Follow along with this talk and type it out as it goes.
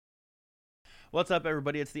What's up,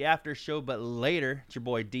 everybody? It's the after show, but later. It's your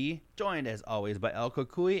boy D, joined as always by El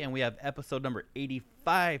Kukui, and we have episode number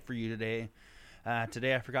 85 for you today.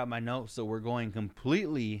 Today I forgot my notes, so we're going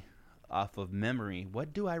completely off of memory.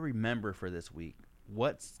 What do I remember for this week?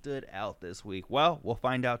 What stood out this week? Well, we'll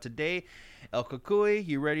find out today. El Kukui,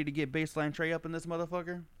 you ready to get Baseline Trey up in this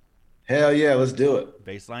motherfucker? Hell yeah, let's do it.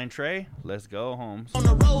 Baseline Trey, let's go, Holmes. On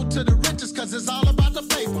the road to the riches, cause it's all about the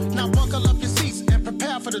paper. Now buckle up your seats and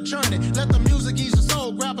prepare for the journey. Let the music ease your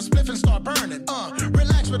soul, grab a spliff and start burning.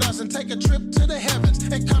 Relax with us and take a trip to the heavens.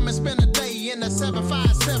 And come and spend a day in the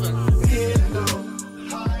 757.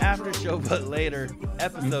 After show, but later,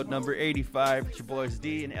 episode number 85. It's your boys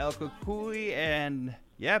D and El Kukui. And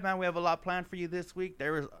yeah, man, we have a lot planned for you this week.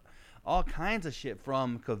 There was all kinds of shit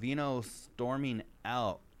from Covino storming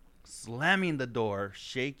out, slamming the door,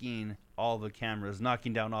 shaking all the cameras,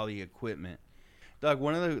 knocking down all the equipment. Doug,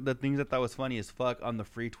 one of the things I thought was funny as fuck on the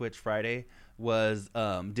free Twitch Friday was,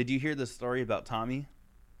 did you hear the story about Tommy?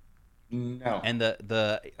 No. And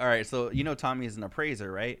all right, so you know Tommy is an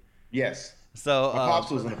appraiser, right? Yes. So my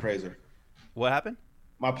pops was an appraiser. What happened?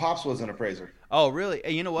 My pops was an appraiser. Oh, really?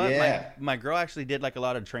 Hey, you know what? Yeah. My girl actually did like a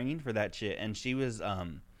lot of training for that shit, and she was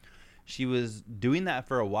doing that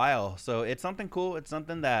for a while. So it's something cool. It's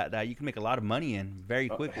something that you can make a lot of money in very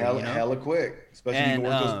quickly. Hella quick, especially if you can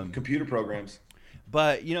work those computer programs.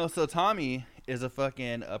 But so Tommy is a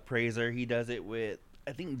fucking appraiser. He does it with,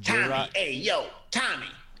 I think, Tommy, J-Rock. hey, yo, Tommy.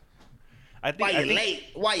 I think late?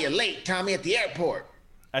 Why you late, Tommy, at the airport?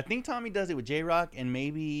 I think Tommy does it with J-Rock and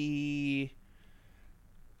maybe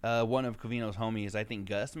one of Covino's homies. I think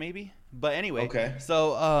Gus, maybe. But anyway, okay.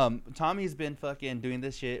 So Tommy's been fucking doing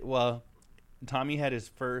this shit. Well, Tommy had his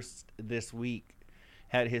first this week.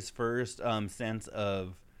 Had his first sense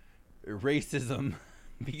of racism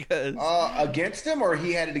because against him, or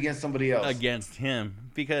he had it against somebody else? Against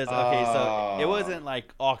him, because so it wasn't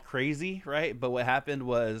like all crazy, right? But what happened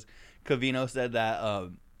was Covino said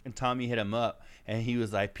that Tommy hit him up, and he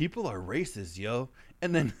was like, "People are racist, yo."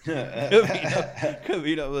 And then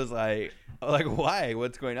Covino was like, why?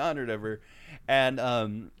 What's going on or whatever? And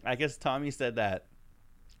I guess Tommy said that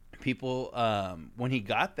people, when he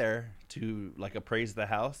got there to like appraise the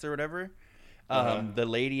house or whatever, the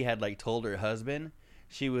lady had like told her husband,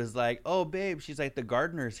 she was like, "Oh, babe," she's like, "the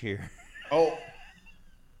gardener's here."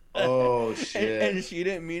 Oh shit. And she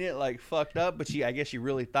didn't mean it like fucked up, but I guess she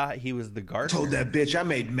really thought he was the gardener. Told that bitch I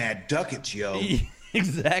made mad ducats, yo.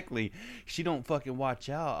 Exactly. She don't fucking watch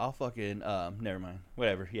out. I'll fucking never mind.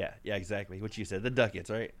 Whatever. Yeah, exactly. What you said. The ducats,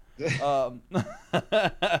 right?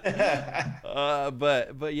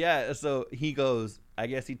 But yeah, so he goes, I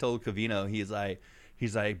guess he told Covino, he's like,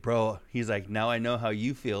 "Bro," he's like, "now I know how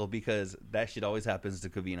you feel," because that shit always happens to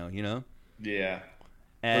Covino, you know? Yeah.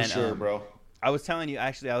 And, for sure, bro. I was telling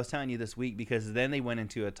you this week, because then they went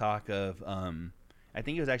into a talk of I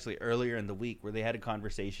think it was actually earlier in the week where they had a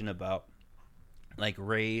conversation about like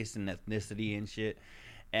race and ethnicity and shit.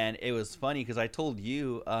 And it was funny because I told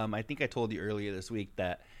you, I think I told you earlier this week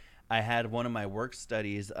that I had one of my work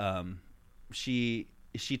studies. She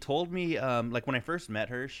told me, like when I first met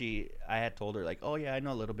her, I had told her like, "Oh yeah, I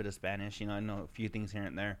know a little bit of Spanish. I know a few things here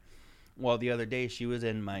and there." Well, the other day she was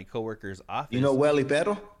in my coworker's office. You know Welly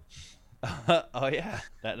Pero? Oh yeah,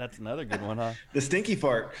 that's another good one, huh? The stinky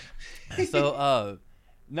fart. So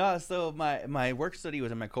no, so my work study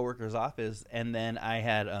was in my coworker's office, and then I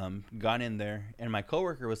had gone in there, and my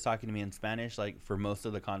coworker was talking to me in Spanish like for most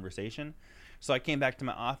of the conversation. So I came back to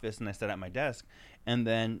my office and I sat at my desk, and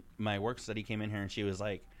then my work study came in here, and she was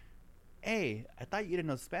like, "Hey, I thought you didn't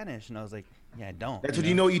know Spanish," and I was like, "Yeah, I don't." That's what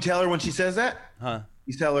you tell her when she says that? Huh?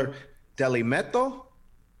 You tell her, "Te meto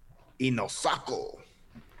y no saco."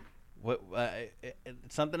 What?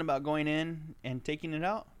 Something about going in and taking it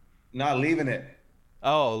out? Not leaving it.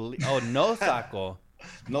 Oh, no saco.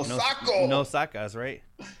 No saco. No sacas, right?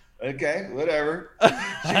 Okay, whatever.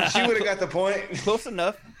 She would have got the point. Close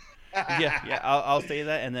enough. Yeah. I'll say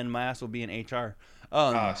that, and then my ass will be in HR.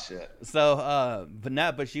 Oh shit. So,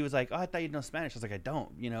 but she was like, "Oh, I thought you'd know Spanish." I was like, "I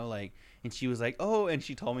don't," like, and she was like, "Oh," and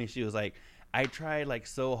she told me, she was like, "I try like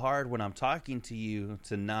so hard when I'm talking to you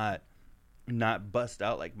to not bust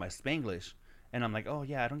out like my Spanglish." And I'm like, "Oh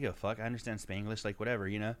yeah, I don't give a fuck. I understand Spanglish, like whatever,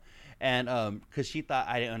 And because she thought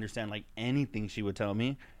I didn't understand like anything she would tell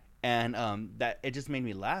me, and that it just made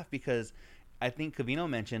me laugh, because I think Covino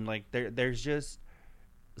mentioned like there's just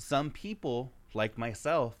some people like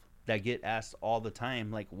myself that get asked all the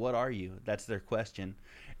time, like, "What are you?" That's their question,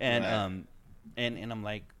 and right. and I'm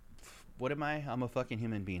like, "What am I? I'm a fucking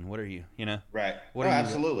human being. What are you? Right. What are you?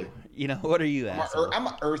 Absolutely. What are you? I'm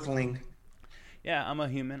an earthling. Yeah, I'm a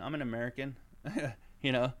human. I'm an American.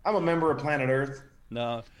 You know? I'm a member of Planet Earth.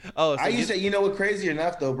 No. Oh, so I used to, you know what, crazy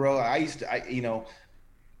enough though, bro, you know,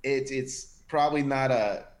 it's probably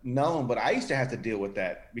not known, but I used to have to deal with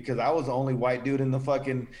that because I was the only white dude in the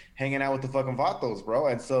fucking hanging out with the fucking vatos, bro.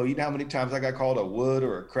 And so you know how many times I got called a wood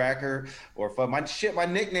or a cracker or my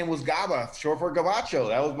nickname was Gaba, short for Gabacho.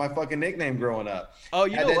 That was my fucking nickname growing up. Oh,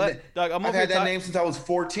 you know what, Doug? I've had that name since I was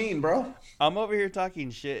 14, bro. I'm over here talking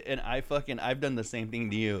shit, and I've done the same thing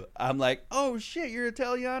to you. I'm like, oh shit, you're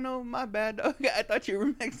Italiano? My bad, dog. I thought you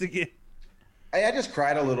were Mexican. I just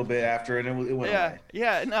cried a little bit after, and it went away.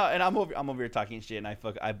 Yeah, no, and I'm over here talking shit, and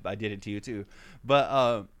I did it to you too.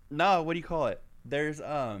 But no, what do you call it? There's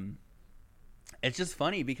it's just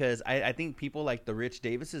funny because I think people like the Rich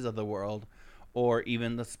Davises of the world, or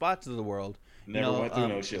even the Spots of the world, never went through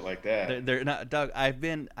no shit like that. They're not, Doug. I've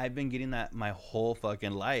been getting that my whole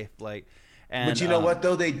fucking life, like. And, but you know what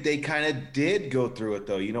though? They kind of did go through it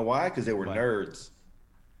though. You know why? Because they were nerds.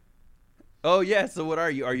 Oh yeah, so what are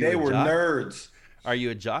you? Are you? They were nerds. Are you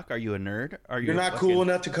a jock? Are you a nerd? You're not cool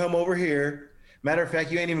enough to come over here. Matter of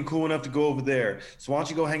fact, you ain't even cool enough to go over there. So why don't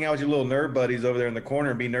you go hang out with your little nerd buddies over there in the corner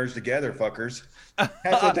and be nerds together, fuckers?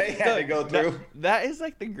 That's what they had to go through. That is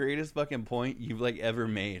like the greatest fucking point you've like ever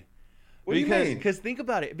made. What do you mean? Because think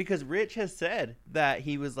about it. Because Rich has said that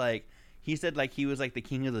he was like he was like the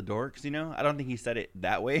king of the dorks. You know, I don't think he said it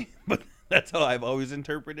that way, but that's how I've always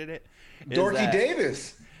interpreted it. Dorky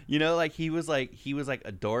Davis. You know, like he was like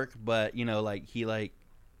a dork, but you know, like he like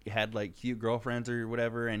had like cute girlfriends or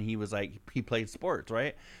whatever, and he was like he played sports,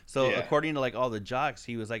 right? So according to like all the jocks,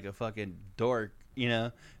 he was like a fucking dork, you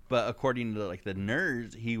know. But according to like the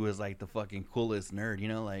nerds, he was like the fucking coolest nerd, you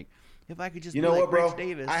know. Like if I could just, you know what, bro? Rich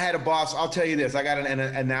Davis. I had a boss. I'll tell you this. I got an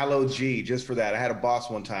analogy just for that. I had a boss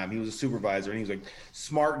one time. He was a supervisor, and he was like,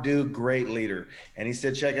 smart dude, great leader. And he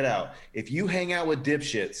said, check it out. If you hang out with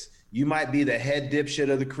dipshits, you might be the head dipshit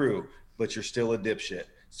of the crew, but you're still a dipshit.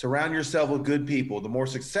 Surround yourself with good people. The more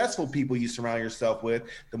successful people you surround yourself with,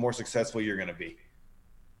 the more successful you're going to be.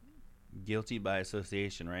 Guilty by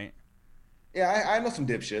association, right? Yeah, I know some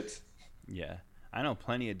dipshits. Yeah, I know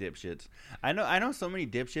plenty of dipshits. I know so many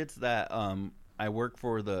dipshits that I work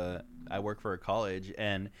for a college,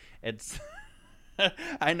 and it's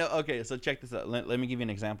I know. Okay, so check this out. Let me give you an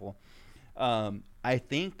example. I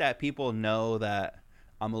think that people know that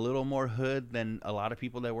I'm a little more hood than a lot of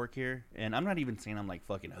people that work here. And I'm not even saying I'm like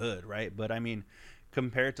fucking hood, right? But I mean,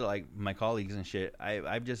 compared to like my colleagues and shit,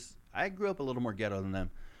 I grew up a little more ghetto than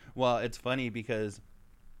them. Well, it's funny because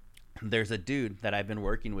there's a dude that I've been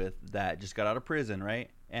working with that just got out of prison,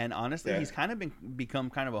 right? And honestly, he's kind of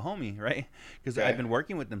become kind of a homie, right? Because I've been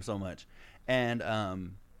working with him so much. And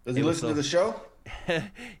does he listen to the show?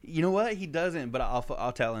 You know what? He doesn't, but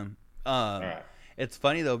I'll tell him. All right. It's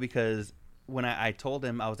funny though because when I told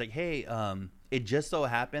him, I was like, hey, it just so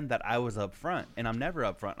happened that I was up front, and I'm never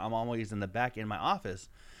up front. I'm always in the back in my office.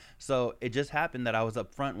 So it just happened that I was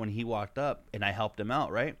up front when he walked up, and I helped him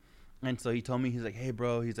out, right? And so he told me, he's like, hey,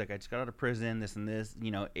 bro, he's like, I just got out of prison, this and this,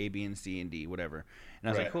 you know, A, B, and C, and D, whatever. And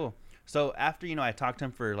I was like, cool. So after, you know, I talked to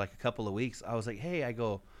him for like a couple of weeks, I was like, hey, I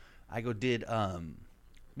go,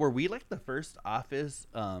 were we like the first office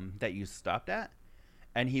that you stopped at?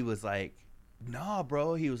 And he was like, no,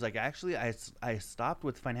 bro. He was like, actually, I stopped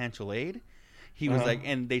with financial aid. He was like,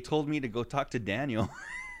 and they told me to go talk to Daniel.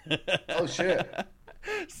 Oh shit.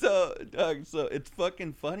 So, Doug, so it's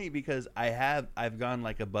fucking funny because I've gone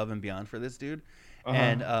like above and beyond for this dude,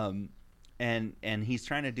 and he's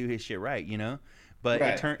trying to do his shit right, you know. But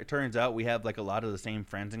it turns out we have like a lot of the same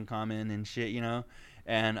friends in common and shit, you know.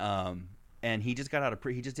 And he just got out of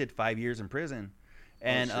he just did 5 years in prison,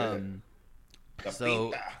 and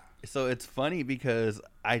So it's funny because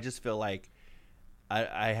I just feel like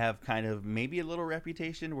I have kind of maybe a little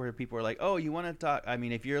reputation where people are like, oh, you want to talk? I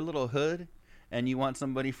mean, if you're a little hood and you want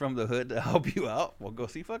somebody from the hood to help you out, well, go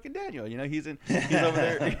see fucking Daniel. You know, he's over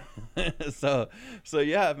there. so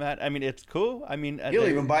yeah, man. I mean, it's cool. I mean, he'll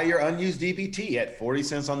even buy your unused EBT at 40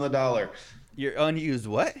 cents on the dollar. Your unused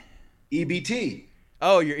what? EBT.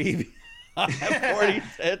 Oh, your EBT. 40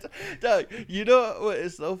 cents. Doug, you know what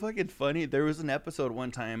is so fucking funny? There was an episode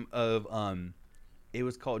one time of it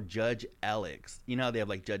was called Judge Alex. You know how they have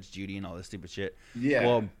like Judge Judy and all this stupid shit? Yeah.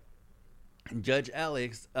 Well, Judge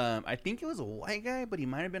Alex, I think it was a white guy, but he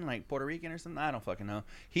might have been like Puerto Rican or something. I don't fucking know.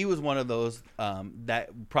 He was one of those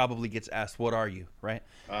that probably gets asked, "What are you?" Right?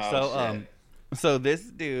 Oh, shit. So this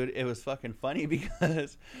dude, it was fucking funny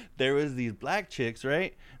because there was these black chicks,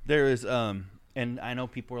 right? There was and I know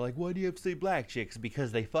people were like, why do you have to say black chicks?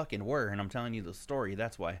 Because they fucking were, and I'm telling you the story.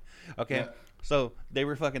 That's why. Okay, so they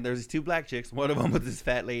were fucking. There's these two black chicks. One of them was this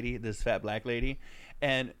fat black lady,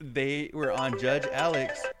 and they were on Judge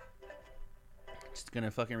Alex. Just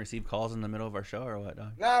gonna fucking receive calls in the middle of our show or what,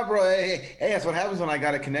 dog? Nah, bro. Hey, that's what happens when I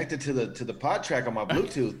got it connected to the pod track on my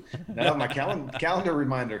Bluetooth. Now my calendar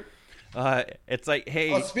reminder. It's like,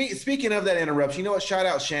 hey. Oh, speaking of that interruption, you know what? Shout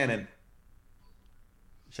out Shannon.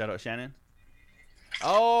 Shout out Shannon.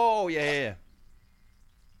 Oh yeah.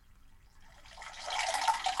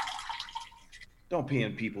 Don't pee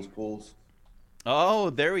in people's pools. Oh,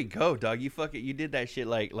 there we go, dog. You did that shit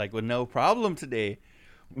like with no problem today.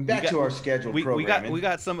 Back to our scheduled programming. We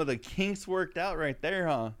got some of the kinks worked out right there,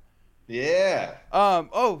 huh? Yeah.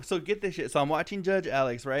 So get this shit. So I'm watching Judge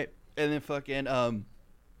Alex, right? And then fucking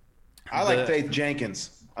I like Faith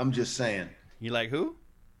Jenkins. I'm just saying. You like who?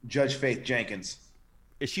 Judge Faith Jenkins.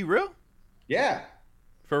 Is she real? Yeah.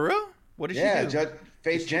 For real? What does she do? Yeah, Judge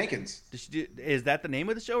Faith Jenkins. Does she do? Is that the name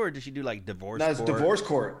of the show, or does she do like divorce? No, it's court? Divorce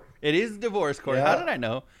Court. It is Divorce Court. Yeah. How did I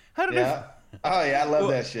know? Oh yeah, I love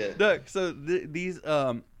that shit. Look, so these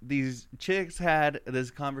chicks had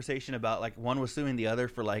this conversation about like one was suing the other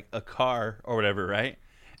for like a car or whatever, right?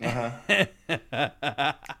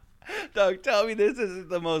 Doug, tell me this isn't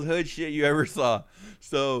the most hood shit you ever saw.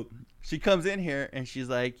 So she comes in here and she's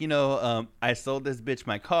like, I sold this bitch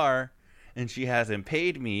my car and she hasn't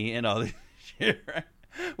paid me and all this shit, right?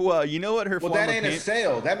 Well, you know what her Well, that ain't a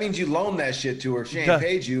sale. That means you loan that shit to her. She ain't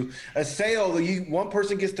paid you. A sale, one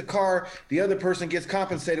person gets the car, the other person gets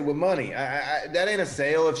compensated with money. That ain't a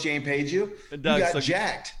sale if she ain't paid you. Doug, you got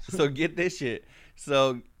jacked. So get this shit.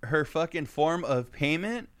 So her fucking form of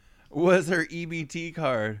payment was her EBT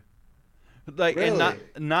card. Like, really?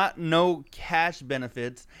 And not no cash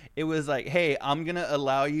benefits. It was like, hey, I'm gonna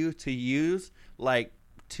allow you to use like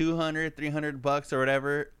 $200-$300 or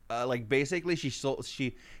whatever. Like basically, she sold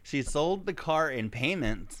the car in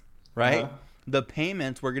payments, right? Uh-huh. The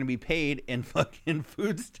payments were gonna be paid in fucking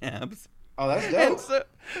food stamps. Oh, that's dope.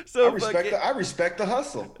 And so I respect the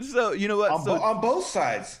hustle. So you know what? On both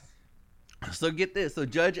sides. So get this. So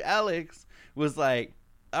Judge Alex was like,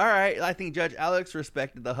 all right, I think Judge Alex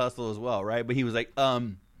respected the hustle as well, right? But he was like,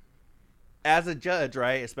 as a judge,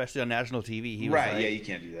 right, especially on national TV, he was right, like, yeah, you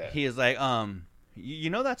can't do that. He is like, you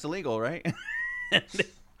know that's illegal, right?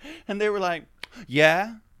 And they were like,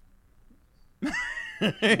 yeah.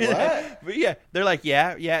 What? But yeah, they're like,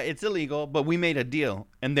 yeah, it's illegal, but we made a deal,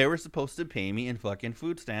 and they were supposed to pay me in fucking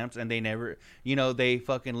food stamps, and they never, they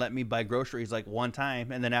fucking let me buy groceries like one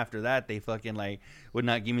time, and then after that, they fucking like would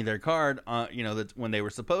not give me their card, that's when they were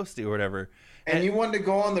supposed to or whatever. And you wanted to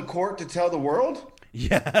go on the court to tell the world?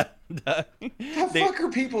 Yeah. What the fuck are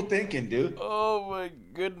people thinking, dude? Oh my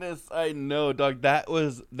goodness, I know, dog. That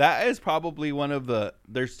is probably one of the.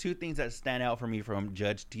 There's two things that stand out for me from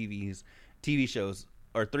Judge TV's TV shows,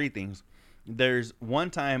 or three things. There's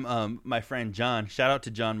one time, my friend John, shout out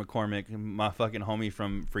to John McCormick, my fucking homie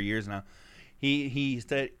for years now. He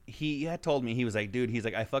said he had told me, he was like, dude, he's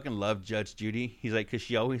like, I fucking love Judge Judy. He's like, because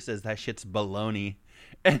she always says that shit's baloney.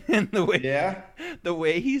 And the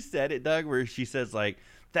way he said it, Doug, where she says like,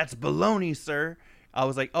 that's baloney, sir. I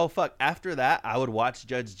was like, oh fuck. After that, I would watch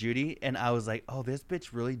Judge Judy, and I was like, oh, this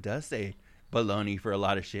bitch really does say baloney for a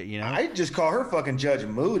lot of shit, I just call her fucking Judge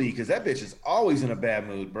Moody, because that bitch is always in a bad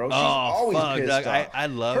mood, bro. She's always pissed Doug, off. I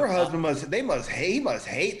love her husband. He must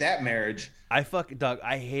hate that marriage. I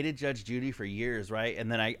hated Judge Judy for years, right?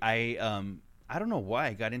 And then I don't know why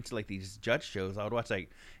I got into like these judge shows. I would watch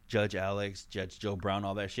like Judge Alex, Judge Joe Brown,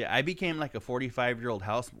 all that shit. I became like a 45-year-old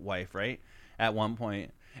housewife, right? At one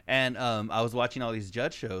point. And I was watching all these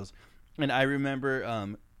judge shows. And I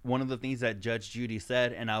remember one of the things that Judge Judy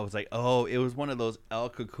said, and I was like, oh, it was one of those El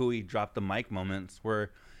Cucuy drop the mic moments where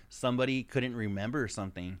somebody couldn't remember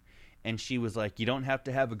something. And she was like, you don't have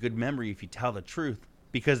to have a good memory if you tell the truth,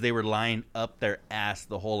 because they were lying up their ass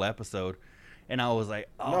the whole episode. And I was like,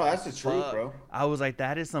 oh, no, that's the truth, bro. I was like,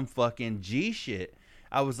 that is some fucking G shit.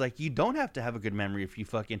 I was like, you don't have to have a good memory if you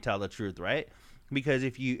fucking tell the truth, right? Because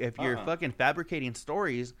if you're fucking fabricating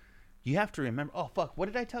stories, you have to remember, oh, fuck, what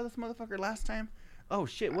did I tell this motherfucker last time? Oh,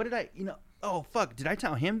 shit, what did I, oh, fuck, did I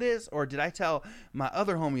tell him this? Or did I tell my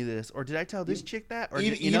other homie this? Or did I tell this chick that? Or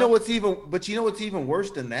you know what's even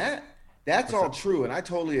worse than that? That's all true, and I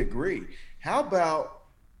totally agree. How about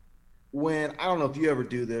when, I don't know if you ever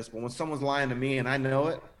do this, but when someone's lying to me and I know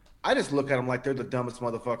it, I just look at them like they're the dumbest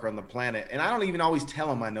motherfucker on the planet. And I don't even always tell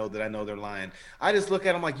them I know they're lying. I just look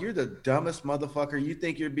at them like, you're the dumbest motherfucker. You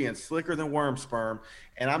think you're being slicker than worm sperm.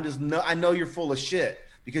 And I know you're full of shit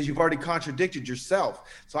because you've already contradicted yourself.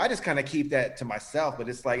 So I just kind of keep that to myself. But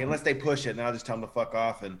it's like, unless they push it, and I'll just tell them to fuck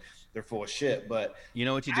off and they're full of shit. But you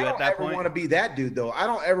know what you do at that point? I don't ever want to be that dude, though. I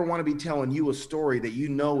don't ever want to be telling you a story that you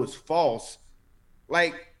know is false.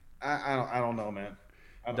 Like, I don't know, man.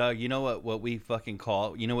 Doug, you know what we fucking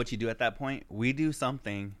call? You know what you do at that point? We do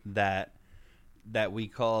something that we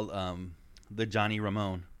call the Johnny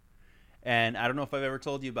Ramone. And I don't know if I've ever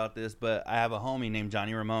told you about this, but I have a homie named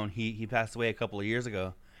Johnny Ramone. He passed away a couple of years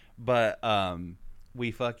ago. But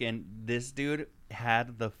this dude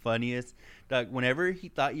had the funniest, Doug, whenever he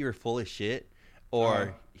thought you were full of shit,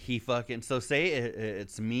 or he fucking, so say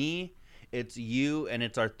it's me, it's you, and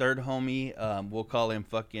it's our third homie, we'll call him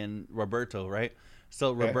fucking Roberto, right?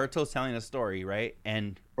 So Roberto's telling a story, right?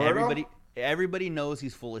 And everybody knows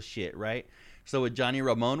he's full of shit, right? So what Johnny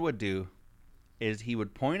Ramone would do is he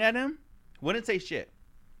would point at him, wouldn't say shit.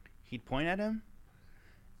 He'd point at him,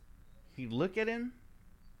 he'd look at him,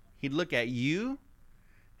 he'd look at you,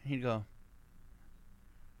 and he'd go,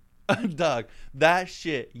 Doug, that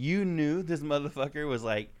shit, you knew this motherfucker was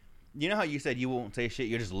like, you know how you said you won't say shit,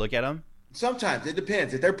 you just look at him? Sometimes it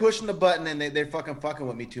depends. If they're pushing the button and they're fucking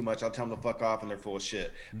with me too much, I'll tell them to fuck off and they're full of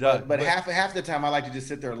shit. But half the time I like to just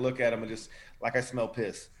sit there and look at them and just like I smell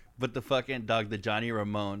piss. But the fucking Doug, the Johnny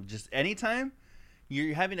Ramone, just anytime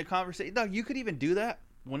you're having a conversation, Doug, you could even do that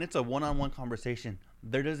when it's a one-on-one conversation.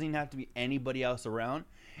 There doesn't even have to be anybody else around.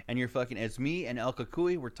 And you're fucking, it's me and El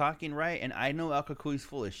Cucuy, we're talking, right? And I know El Cucuy's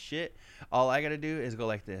full of shit. All I gotta do is go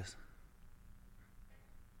like this.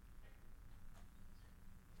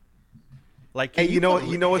 Like, hey, you know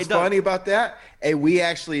what's funny about that? Hey, we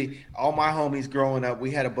actually, all my homies growing up,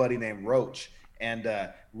 we had a buddy named Roach. And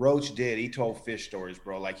Roach he told fish stories,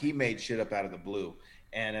 bro. Like, he made shit up out of the blue.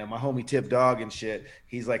 And my homie Tip Dog and shit,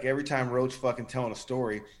 he's like, every time Roach fucking telling a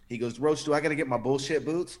story, he goes, Roach, do I got to get my bullshit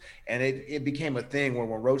boots? And it became a thing where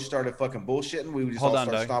when Roach started fucking bullshitting, we would just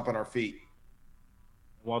start stomping our feet.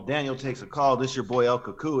 While Daniel takes a call, this is your boy El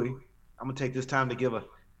Cucuy. I'm going to take this time to give a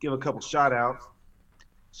couple shout outs.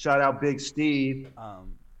 Shout out Big Steve.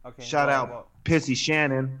 Shout out Pissy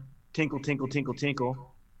Shannon. Tinkle, tinkle, tinkle,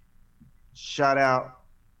 tinkle. Shout out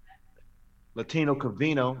Latino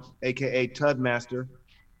Cavino, a.k.a. Tudmaster.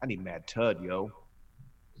 I need Mad Tud, yo.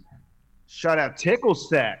 Shout out Tickle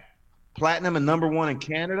Sack, platinum and #1 in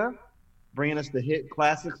Canada, bringing us the hit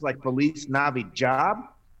classics like Feliz Navi Job.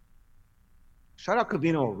 Shout out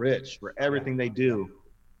Cavino Rich for everything they do,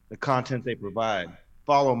 the content they provide.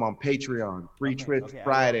 Follow them on Patreon, Free Trips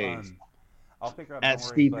Fridays. I'll pick her up at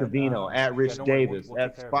Steve Cavino, at Rich Davis,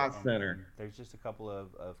 at Spot Center. There's just a couple of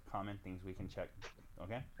common things we can check.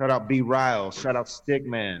 Okay. Shout out B. Riles. Shout out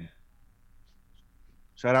Stickman.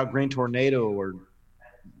 Shout out Green Tornado or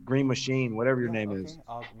Green Machine, whatever your name is.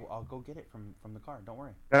 I'll go get it from the car. Don't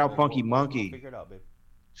worry. Shout out Funky Monkey. We'll figure it out, babe.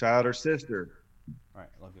 Shout out her sister. All right.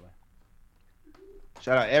 Love you, man.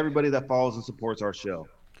 Shout out everybody that follows and supports our show.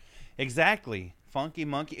 Exactly. Funky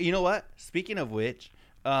Monkey. You know what? Speaking of which,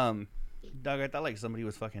 Doug, I thought like somebody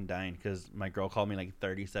was fucking dying because my girl called me like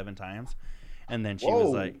 37 times. And then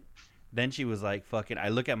she was like, fucking, I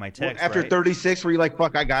look at my text. After 36, were you like,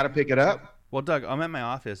 fuck, I got to pick it up? Well, Doug, I'm at my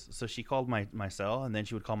office. So she called my cell, and then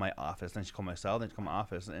she would call my office. Then she called my cell, then she called my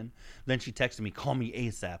office. And then she texted me, call me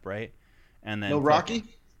ASAP, right? And then. No Rocky?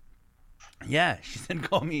 Yeah. She said,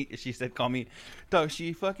 call me. Doug,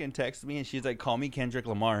 she fucking texted me, and she's like, call me Kendrick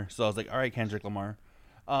Lamar. So I was like, all right, Kendrick Lamar.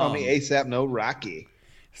 Call me ASAP, no Rocky.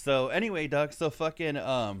 So anyway, Doug, so fucking,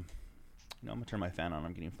 I'm going to turn my fan on.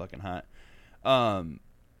 I'm getting fucking hot.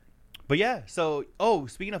 But yeah, so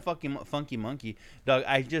speaking of fucking Funky Monkey, Doug,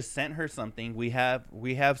 I just sent her something. We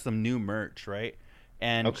have some new merch, right?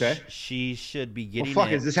 And okay. She should be getting. Well,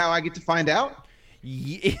 fuck, is this how I get to find out?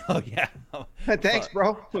 Yeah, oh yeah. Thanks,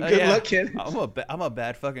 bro. Good luck, kid. I'm a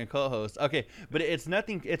bad fucking co-host. Okay, but it's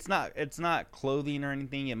nothing. It's not clothing or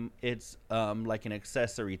anything. It's like an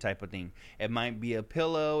accessory type of thing. It might be a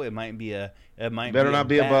pillow. It might be a. It might better be not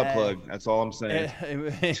be a butt plug. That's all I'm saying.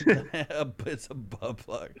 It's a butt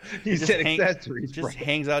plug. You said accessories. Just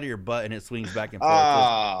hangs out of your butt and it swings back and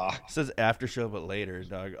forth. It says after show, but later,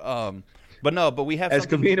 Doug. But we have. As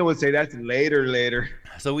Cavino would say, that's later.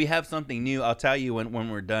 So we have something new. I'll tell you when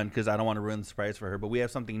we're done because I don't want to ruin the surprise for her. But we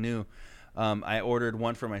have something new. I ordered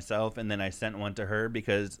one for myself and then I sent one to her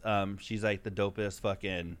because she's like the dopest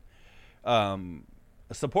fucking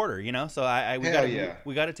supporter, you know. So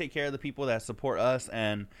we got to take care of the people that support us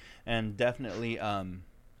and definitely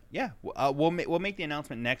we'll make the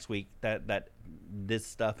announcement next week that this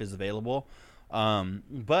stuff is available.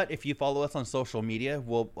 But if you follow us on social media,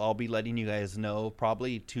 I'll be letting you guys know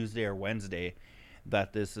probably Tuesday or Wednesday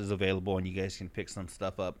that this is available and you guys can pick some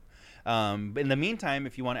stuff up. In the meantime,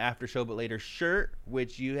 if you want an after show but later shirt,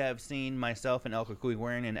 which you have seen myself and El Cucuy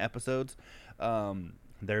wearing in episodes,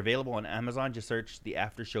 they're available on Amazon. Just search the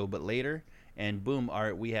after show but later and boom,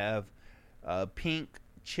 we have a pink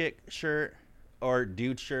chick shirt or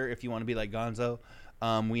dude shirt if you want to be like Gonzo.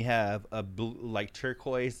 We have a blue, like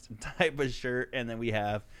turquoise type of shirt, and then we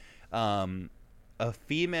have a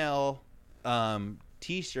female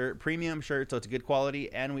t-shirt, premium shirt, so it's good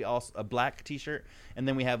quality, and we also a black t-shirt, and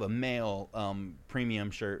then we have a male premium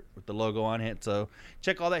shirt with the logo on it. So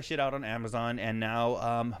check all that shit out on Amazon. And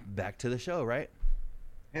now back to the show, right?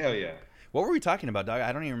 Hell yeah. What were we talking about, dog?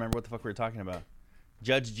 I don't even remember what the fuck we were talking about.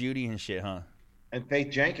 Judge Judy and shit, huh? And Faith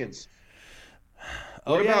Jenkins.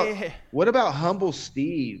 Yeah. What about Humble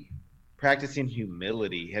Steve practicing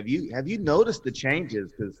humility? Have you noticed the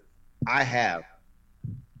changes? Because I have.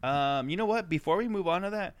 You know what? Before we move on to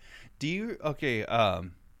that, do you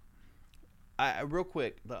I real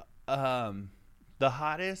quick, the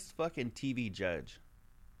hottest fucking TV judge.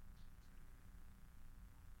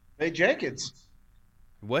 Faith Jenkins.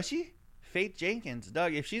 Was she? Faith Jenkins.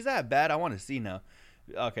 Doug, if she's that bad, I want to see now.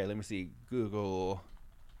 Okay, let me see. Google.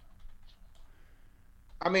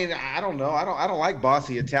 I mean, I don't know. I don't like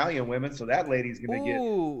bossy Italian women, so that lady's gonna get.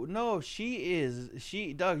 Ooh, no, she is.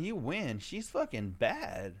 Doug, you win. She's fucking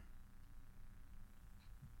bad.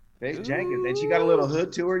 Faith Jenkins, and she got a little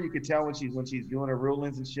hood to her. You could tell when she's doing her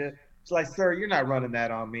rulings and shit. She's like, "Sir, you're not running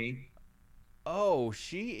that on me." Oh,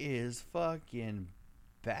 she is fucking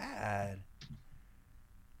bad.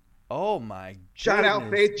 Oh my god! Shout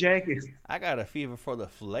out Faith Jenkins. I got a fever for the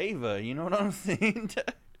flavor. You know what I'm saying?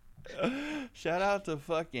 Shout out to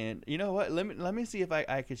fucking. You know what? Let me see if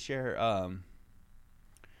I could share.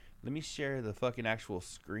 Let me share the fucking actual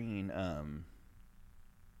screen.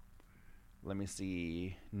 Let me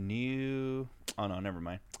see. New. Oh no, never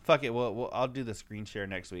mind. Fuck it. Well, I'll do the screen share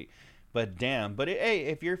next week. But damn. But hey,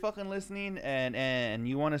 if you're fucking listening and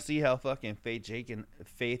you want to see how fucking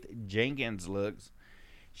Faith Jenkins looks,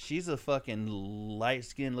 she's a fucking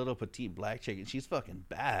light-skinned little petite black chick, and she's fucking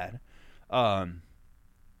bad.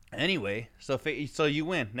 Anyway, so you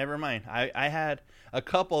win. Never mind. I had a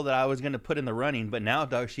couple that I was gonna put in the running, but now,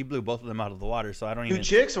 dog, she blew both of them out of the water. So I don't even. Two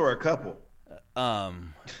chicks or a couple? Yeah,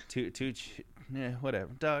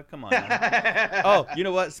 whatever. Dog, come on. Oh, you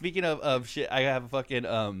know what? Speaking of shit, I have a fucking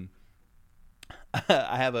I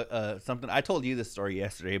have a something. I told you this story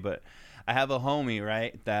yesterday, but I have a homie,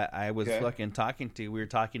 right, that I was fucking talking to. We were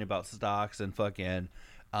talking about stocks and fucking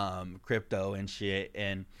crypto and shit,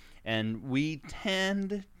 and we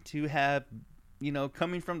tend to have, you know,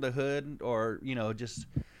 coming from the hood, or, you know, just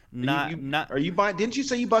not. Are you buying? Didn't you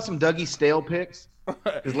say you bought some Dougie Stale picks?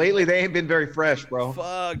 Because lately they ain't been very fresh, bro.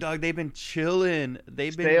 Fuck, dog, they've been chilling.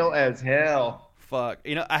 They've been stale as hell. Fuck,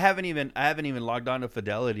 you know, I haven't even logged on to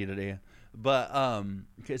Fidelity today. But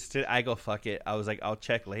because I go fuck it. I was like, I'll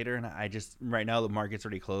check later, and I just right now the market's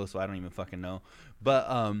already closed, so I don't even fucking know. But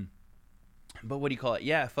what do you call it?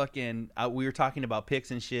 Yeah, fucking. We were talking about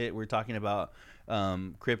picks and shit. We were talking about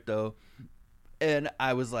crypto, and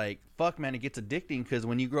I was like, fuck, man, it gets addicting because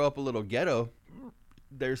when you grow up a little ghetto,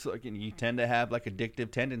 there's fucking you tend to have like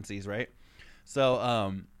addictive tendencies, right? So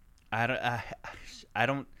I'm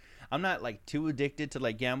not like too addicted to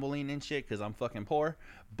like gambling and shit because I'm fucking poor.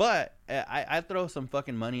 But I throw some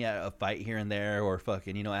fucking money at a fight here and there, or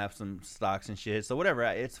fucking, you know, I have some stocks and shit. So whatever,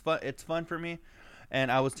 it's fun for me. And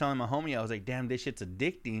I was telling my homie, I was like, damn, this shit's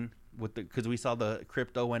addicting because we saw the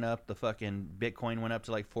crypto went up, the fucking Bitcoin went up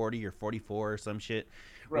to like 40 or 44 or some shit.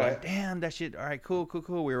 Right. We're like, damn, that shit. All right, cool.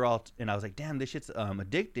 We were all, and I was like, damn, this shit's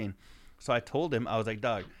addicting. So I told him, I was like,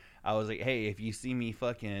 dog, I was like, hey, if you see me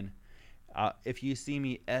fucking. If you see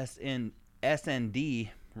me SND,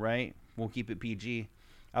 right? We'll keep it PG.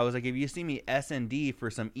 I was like, if you see me SND for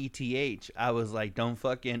some ETH, I was like, don't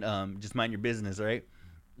fucking just mind your business, right?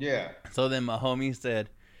 Yeah. So then my homie said,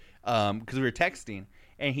 because we were texting,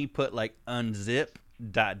 and he put like unzip ...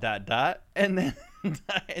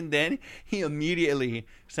 and then he immediately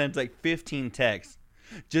sends like 15 texts.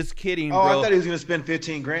 Just kidding, bro. Oh, I thought he was gonna spend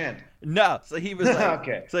 $15,000. No, so he was like,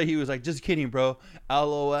 okay. So he was like, just kidding, bro.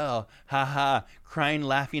 LOL, haha, crying,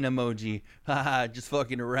 laughing emoji, haha, just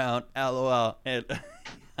fucking around, LOL. And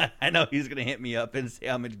I know he's gonna hit me up and say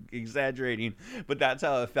I'm exaggerating, but that's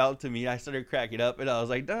how it felt to me. I started cracking up, and I was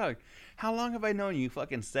like, dog, how long have I known you?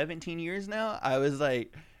 Fucking 17 years now. I was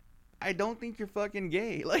like, I don't think you're fucking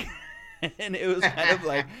gay, like. And it was kind of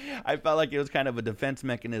like, I felt like it was kind of a defense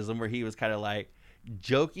mechanism where he was kind of like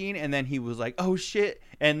joking, and then he was like, oh shit.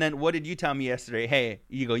 And then what did you tell me yesterday? Hey,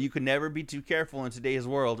 you could never be too careful in today's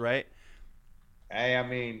world, right? Hey, I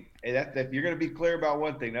mean, if you're gonna be clear about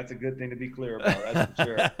one thing, that's a good thing to be clear about. That's for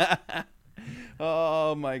sure.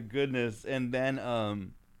 Oh my goodness. And then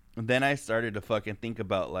I started to fucking think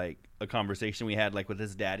about like a conversation we had like with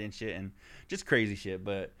his dad and shit, and just crazy shit.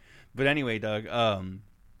 But anyway, Doug,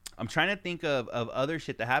 I'm trying to think of other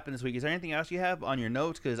shit that happened this week. Is there anything else you have on your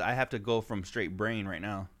notes? Because I have to go from straight brain right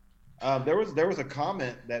now. There was a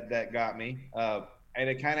comment that got me, and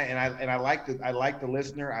it kind of and I like the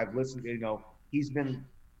listener. I've listened. He's been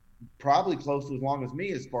probably close to as long as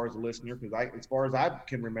me as far as a listener, because as far as I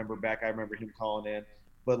can remember back, I remember him calling in.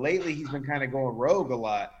 But lately, he's been kind of going rogue a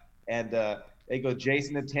lot, and they go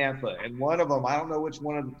Jason in Tampa, and one of them, I don't know which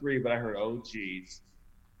one of the three, but I heard, oh geez.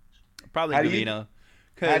 Probably Gavino.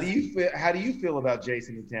 How do you feel? How do you feel about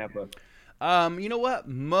Jason in Tampa? You know what?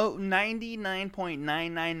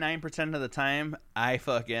 99.999% of the time, I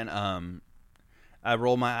fucking I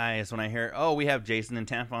roll my eyes when I hear, oh, we have Jason in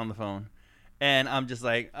Tampa on the phone, and I'm just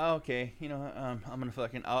like, oh, okay, I'm gonna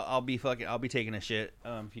fucking, I'll be taking a shit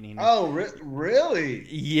if you need me. Oh, really?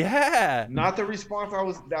 Yeah. Not the response I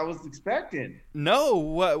was expecting. No,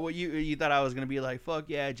 what you thought I was gonna be like? Fuck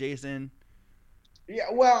yeah, Jason. Yeah,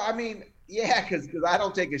 well, I mean. Yeah, because I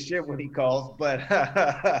don't take a shit when he calls, but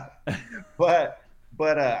I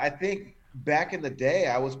think back in the day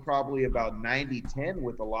I was probably about 90-10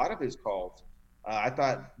 with a lot of his calls. I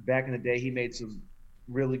thought back in the day he made some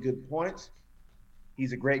really good points.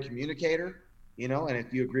 He's a great communicator, and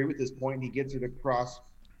if you agree with his point, he gets it across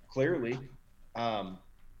clearly. I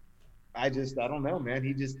don't know,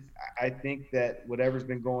 man. I think that whatever's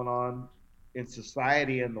been going on in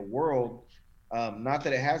society and the world. Not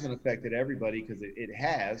that it hasn't affected everybody, because it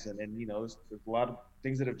has, and there's a lot of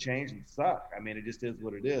things that have changed and suck. I mean, it just is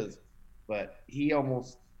what it is. But he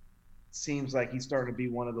almost seems like he's starting to be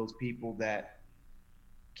one of those people that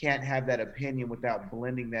can't have that opinion without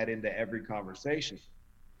blending that into every conversation.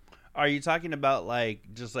 Are you talking about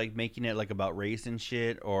just making it about race and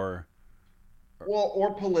shit, or? Well,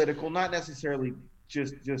 or political, not necessarily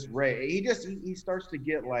just race. He starts to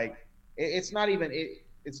get it's not even it.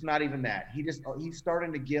 It's not even that. He's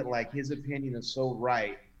starting to get his opinion is so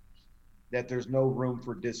right that there's no room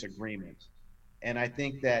for disagreement. And I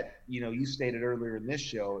think that, you stated earlier in this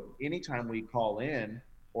show, anytime we call in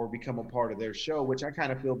or become a part of their show, which I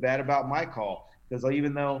kind of feel bad about my call, because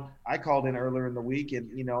even though I called in earlier in the week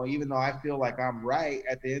and, even though I feel like I'm right,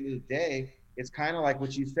 at the end of the day, it's kind of like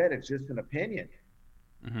what you said, it's just an opinion.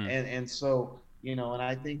 Mm-hmm. And so, and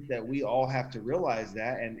I think that we all have to realize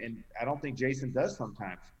that, and I don't think Jason does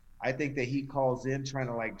sometimes. I think that he calls in trying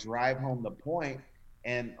to drive home the point,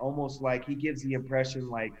 and almost he gives the impression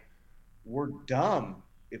we're dumb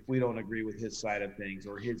if we don't agree with his side of things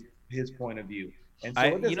or his point of view. And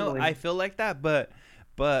so I feel like that, but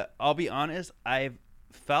I'll be honest, I've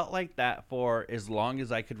felt like that for as long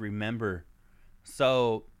as I could remember.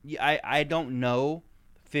 So I don't know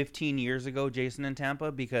 15 years ago Jason in Tampa,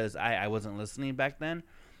 because I wasn't listening back then,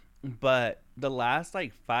 but the last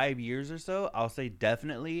 5 years or so, I'll say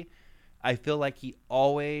definitely, I feel like he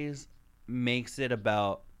always makes it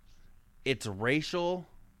about it's racial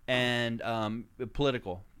and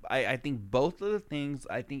political. I think both of the things,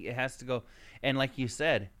 I think it has to go. And like you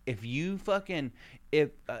said, if you fucking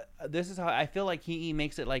this is how I feel like he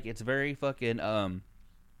makes it it's very fucking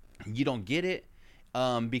you don't get it.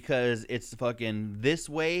 Because it's fucking this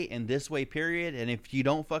way and this way, period. And if you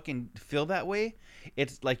don't fucking feel that way,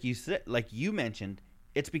 it's like you said, like you mentioned,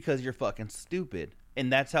 it's because you're fucking stupid. And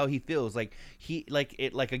that's how he feels. It's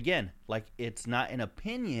not an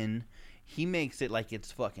opinion. He makes it like it's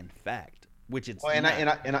fucking fact, which it's well, and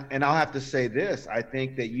I'll have to say this. I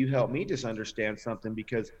think that you helped me just understand something,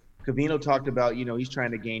 because Covino talked about, he's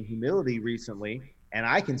trying to gain humility recently. And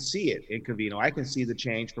I can see it in Covino. I can see the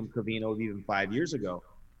change from Covino of even 5 years ago.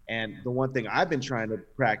 And the one thing I've been trying to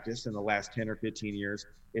practice in the last 10 or 15 years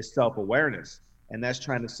is self-awareness. And that's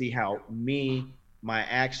trying to see how my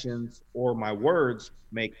actions or my words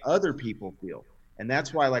make other people feel. And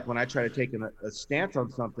that's why, when I try to take a stance on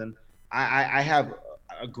something, I have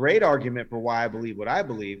a great argument for why I believe what I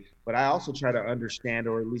believe, but I also try to understand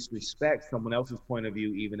or at least respect someone else's point of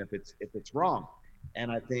view, even if it's wrong. And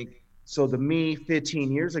I think, so the me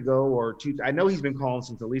 15 years ago I know he's been calling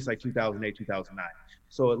since at least 2008, 2009.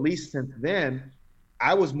 So at least since then,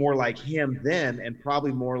 I was more like him then, and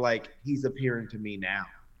probably more like he's appearing to me now,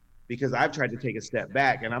 because I've tried to take a step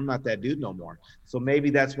back and I'm not that dude no more. So maybe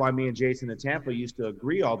that's why me and Jason in Tampa used to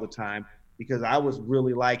agree all the time, because I was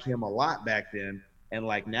really like him a lot back then. And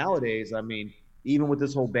nowadays, I mean, even with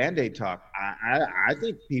this whole Band-Aid talk, I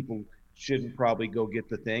think people shouldn't probably go get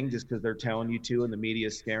the thing just because they're telling you to and the media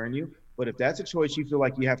is scaring you. But if that's a choice you feel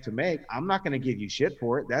like you have to make, I'm not going to give you shit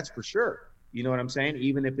for it. That's for sure. You know what I'm saying?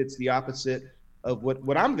 Even if it's the opposite of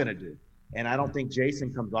what I'm going to do. And I don't think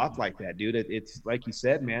Jason comes off like that, dude. It's like you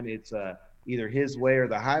said, man, it's either his way or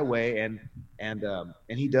the highway. And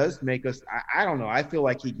he does make us, I don't know. I feel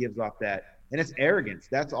like he gives off that And it's arrogance.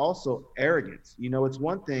 That's also arrogance. You know, it's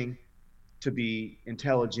one thing to be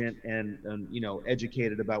intelligent and you know,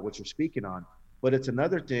 educated about what you're speaking on, but it's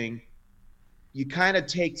another thing, you kind of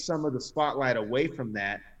take some of the spotlight away from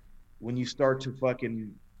that when you start to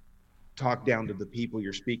fucking talk down to the people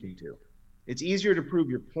you're speaking to. It's easier to prove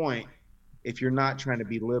your point if you're not trying to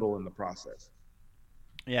belittle in the process.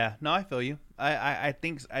 Yeah, no, I feel you. I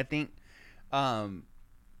think um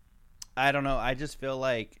I don't know. I just feel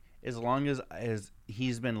like as long as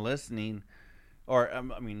he's been listening, or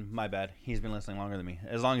I mean, my bad, he's been listening longer than me.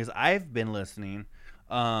 As long as I've been listening,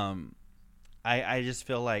 um, I just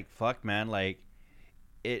feel like fuck, man. Like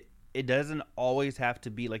it doesn't always have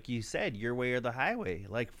to be like you said, your way or the highway.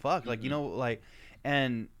 Like fuck, like you know, like,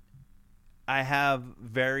 and I have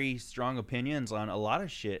very strong opinions on a lot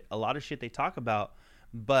of shit they talk about,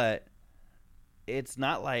 but it's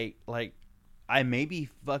not like I may be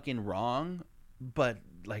fucking wrong, but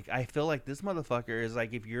like I feel like this motherfucker is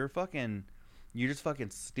like if you're just fucking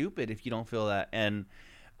stupid if you don't feel that. And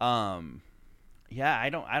um yeah, I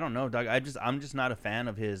don't know, Doug. I'm just not a fan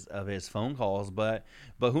of his phone calls, but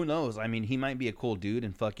who knows? I mean, he might be a cool dude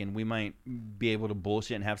and fucking we might be able to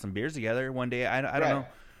bullshit and have some beers together one day. I don't Right. know.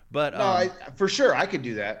 But No, for sure I could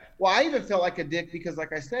do that. Well, I even felt like a dick because,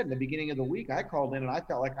 like I said, in the beginning of the week, I called in and I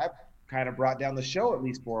felt like I kind of brought down the show at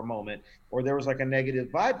least for a moment, or there was like a negative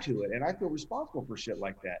vibe to it, and I feel responsible for shit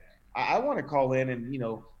like that. I want to call in and, you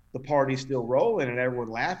know, the party's still rolling and everyone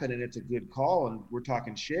laughing and it's a good call and we're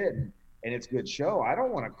talking shit and it's a good show. I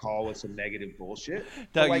don't want to call with some negative bullshit.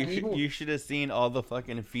 But Doug, like you should have seen all the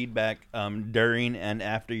fucking feedback during and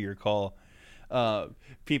after your call.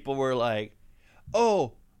 People were like,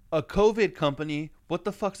 "Oh, a COVID company? What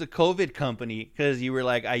the fuck's a COVID company?" Because you were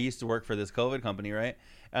like, "I used to work for this COVID company, right?"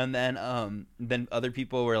 And then other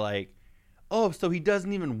people were like, "Oh, so he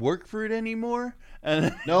doesn't even work for it anymore?"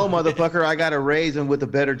 And No, motherfucker, I got a raise and with a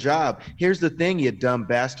better job. Here's the thing, you dumb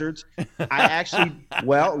bastards. I actually,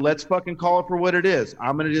 well, let's fucking call it for what it is.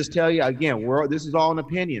 I'm going to just tell you again, this is all an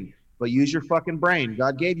opinion, but use your fucking brain.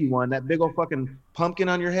 God gave you one. That big old fucking pumpkin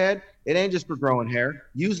on your head, it ain't just for growing hair.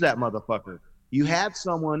 Use that motherfucker. You had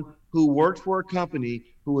someone who worked for a company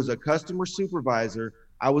who was a customer supervisor.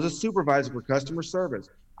 I was a supervisor for customer service.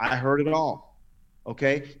 I heard it all.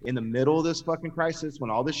 Okay, in the middle of this fucking crisis,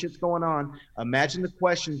 when all this shit's going on, imagine the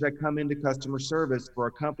questions that come into customer service for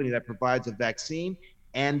a company that provides a vaccine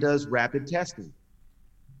and does rapid testing.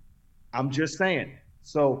 I'm just saying.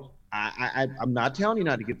 So I'm not telling you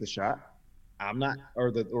not to get the shot. I'm not,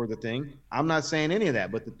 or the thing. I'm not saying any of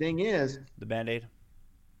that. But the thing is, the Band-Aid.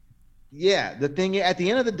 yeah, the thing at the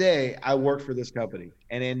end of the day, I work for this company,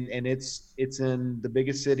 and it's in the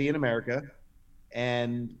biggest city in America,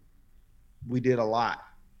 and we did a lot.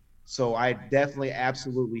 So I definitely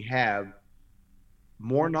absolutely have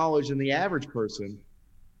more knowledge than the average person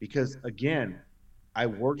because, again, I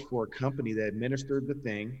worked for a company that administered the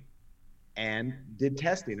thing and did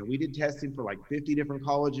testing. And we did testing for like 50 different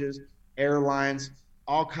colleges, airlines,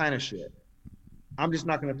 all kind of shit. I'm just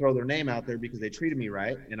not going to throw their name out there because they treated me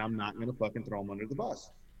right, and I'm not going to fucking throw them under the bus.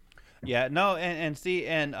 Yeah, no, and see,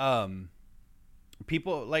 and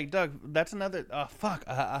people like Doug. That's another. Fuck.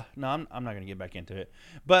 No, I'm not gonna get back into it.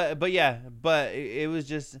 But yeah, but it was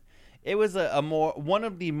just, it was a more one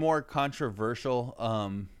of the more controversial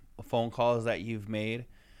phone calls that you've made.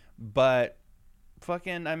 But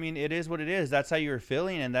fucking, I mean, it is what it is. That's how you were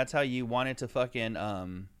feeling, and that's how you wanted to fucking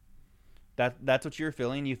that's what you were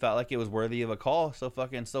feeling. You felt like it was worthy of a call, so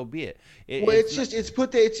fucking so be it. Well, it's just to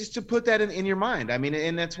put that in your mind. I mean,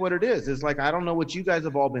 and that's what it is. It's like, I don't know what you guys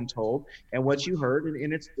have all been told and what you heard,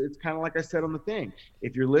 and it's kind of like I said on the thing.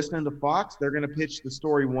 If you're listening to Fox, they're going to pitch the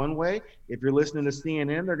story one way. If you're listening to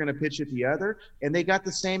CNN, they're going to pitch it the other, and they got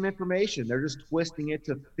the same information. They're just twisting it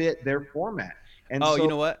to fit their format. And you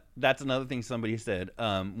know what? That's another thing somebody said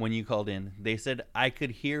when you called in. They said I could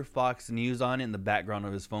hear Fox News on in the background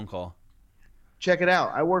of his phone call. Check it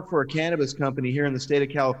out. I work for a cannabis company here in the state of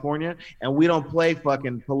California, and we don't play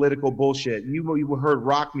fucking political bullshit. You heard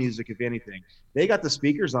rock music, if anything. They got the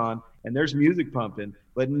speakers on, and there's music pumping,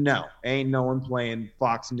 but no, ain't no one playing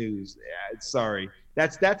Fox News. Yeah, sorry.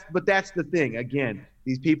 But that's the thing. Again,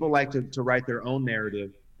 these people like to write their own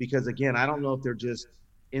narrative because, again, I don't know if they're just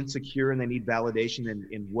insecure and they need validation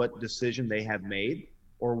in what decision they have made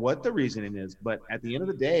or what the reasoning is. But at the end of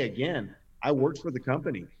the day, again, I worked for the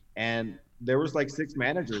company, and there was like 6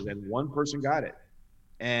 managers and one person got it.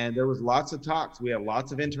 And there was lots of talks. We had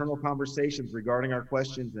lots of internal conversations regarding our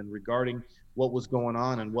questions and regarding what was going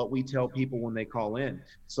on and what we tell people when they call in.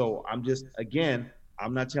 So I'm just, again,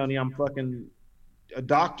 I'm not telling you I'm fucking a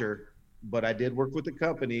doctor, but I did work with a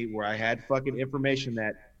company where I had fucking information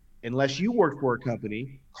that unless you work for a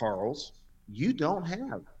company, Carl's, you don't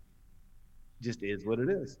have. Just is what it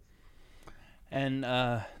is. And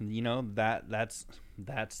you know that's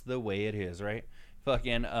the way it is, right?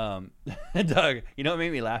 Fucking Doug, you know what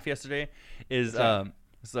made me laugh yesterday is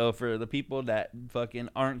so for the people that fucking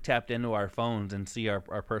aren't tapped into our phones and see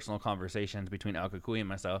our personal conversations between Al Kakui and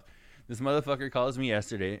myself, this motherfucker calls me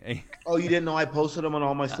yesterday. Oh, you didn't know I posted them on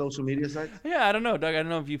all my social media sites? Yeah, I don't know, Doug. I don't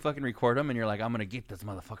know if you fucking record them and you're like, I'm gonna get this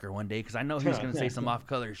motherfucker one day because I know he's gonna say some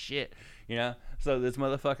off-color shit, you know. So this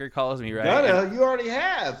motherfucker calls me, right? No, you already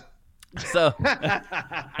have. So,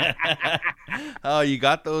 oh, you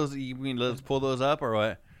got those? You mean let's pull those up or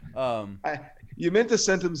what? You meant to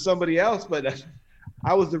send them to somebody else, but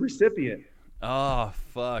I was the recipient. Oh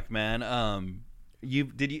fuck, man. Have you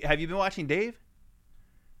been watching Dave?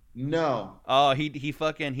 No. Oh, he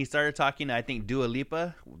started talking to, I think, Dua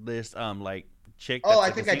Lipa, this like chick. Oh,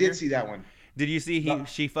 I think I did see that one. Did you see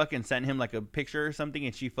she fucking sent him like a picture or something,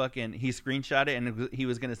 and he screenshot it, and he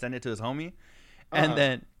was gonna send it to his homie, and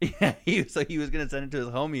then he was gonna send it to his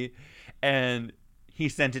homie, and he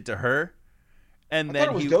sent it to her, and then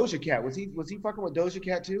thought it was Doja Cat. Was he fucking with Doja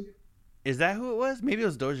Cat too? Is that who it was? Maybe it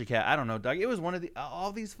was Doja Cat. I don't know, dog. It was one of the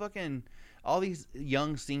all these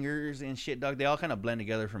young singers and shit, dog. They all kind of blend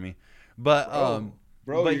together for me. But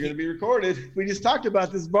bro, you're gonna be recorded. We just talked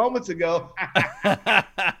about this moments ago.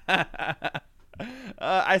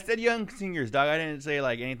 I said young singers, dog. I didn't say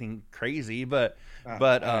like anything crazy, but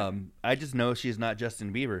I just know she's not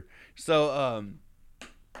Justin Bieber. So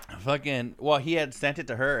he had sent it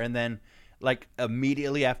to her, and then like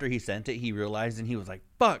immediately after he sent it, he realized, and he was like,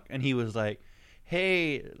 "Fuck!" And he was like,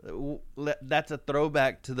 "Hey, that's a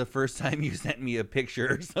throwback to the first time you sent me a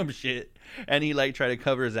picture or some shit." And he like tried to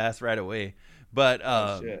cover his ass right away. But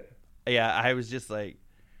yeah, I was just like,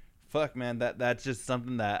 fuck, man, that's just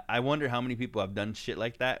something that I wonder how many people have done shit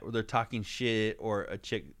like that, where they're talking shit, or a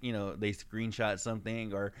chick, you know, they screenshot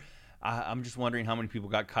something, or I'm just wondering how many people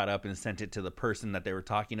got caught up and sent it to the person that they were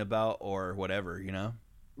talking about or whatever, you know?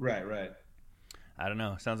 Right. I don't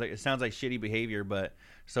know. It sounds like shitty behavior, but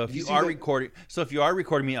if you are recording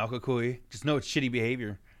me, Al Kakui, just know it's shitty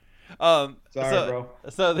behavior. Sorry, bro.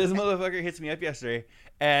 So this motherfucker hits me up yesterday,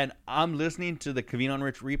 and I'm listening to the Covino and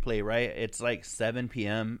Rich replay, right? It's like 7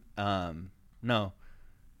 p.m. No.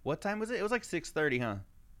 What time was it? It was like 6:30, huh?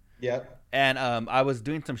 Yep. And I was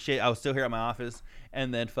doing some shit. I was still here at my office,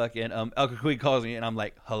 and then fucking El Kakui calls me, and I'm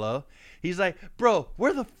like, hello? He's like, bro,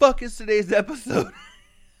 where the fuck is today's episode?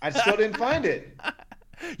 I still didn't find it.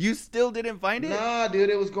 You still didn't find it? Nah, dude,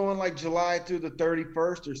 it was going like July through the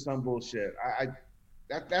 31st or some bullshit.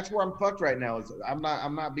 That's where I'm fucked right now. Is I'm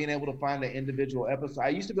not being able to find the individual episode. I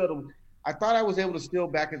used to be able to. I thought I was able to still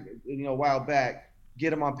back a while back get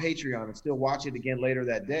them on Patreon and still watch it again later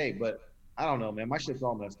that day. But I don't know, man. My shit's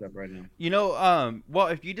all messed up right now. You know, well,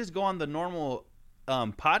 if you just go on the normal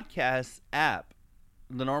podcast app,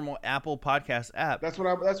 the normal Apple Podcast app. That's what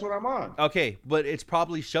I'm on. Okay, but it's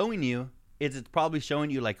probably showing you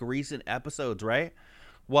like recent episodes, right?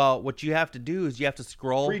 Well, what you have to do is you have to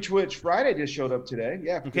scroll. Free Twitch Friday just showed up today.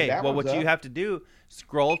 Yeah. Okay. Well, what you have to do,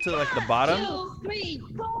 scroll to like the bottom. 2, 3,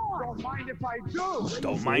 4. Don't mind if I do.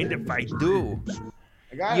 Don't mind if I do.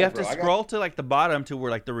 You have to scroll to like the bottom to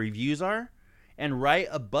where like the reviews are, and right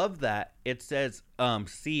above that it says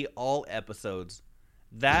see all episodes.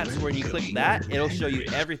 That's where you click that. It'll show you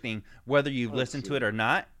everything, whether you've listened to it or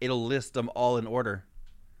not. It'll list them all in order.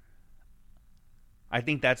 I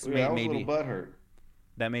think that's maybe. I was a little butthurt.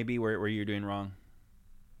 That may be where you're doing wrong.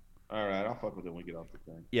 All right, I'll fuck with it when we get off the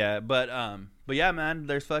thing. Yeah, but yeah, man.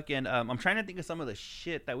 There's fucking. I'm trying to think of some of the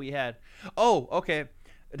shit that we had. Oh, okay.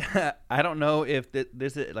 I don't know if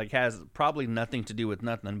this like has probably nothing to do with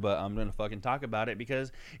nothing, but I'm gonna fucking talk about it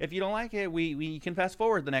because if you don't like it, we can fast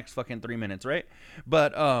forward the next fucking 3 minutes, right?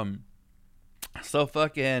 But so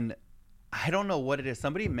fucking, I don't know what it is.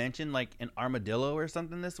 Somebody mentioned like an armadillo or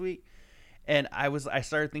something this week, and I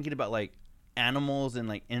started thinking about like animals and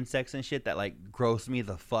like insects and shit that like gross me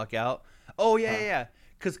the fuck out. Oh yeah.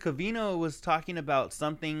 Because Covino was talking about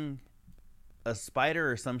something, a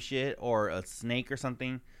spider or some shit, or a snake or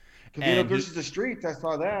something. Covino versus the streets. I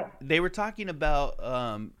saw that. They were talking about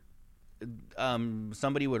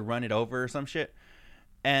somebody would run it over or some shit,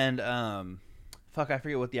 and fuck, I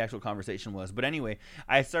forget what the actual conversation was. But anyway,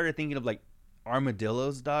 I started thinking of like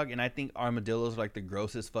armadillos, dog, and I think armadillos are like the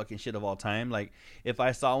grossest fucking shit of all time. Like if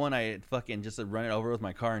I saw one, I'd fucking just run it over with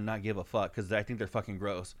my car and not give a fuck because I think they're fucking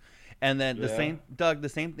gross. And then the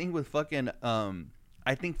same thing with fucking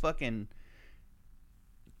I think fucking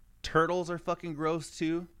turtles are fucking gross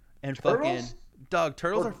too. And turtles? Fucking dog,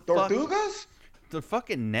 turtles are tortugas. they're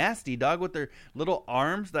fucking nasty, dog, with their little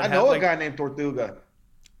arms that I know a guy named Tortuga.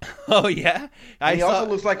 Oh yeah, He also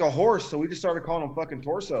looks like a horse, so we just started calling him fucking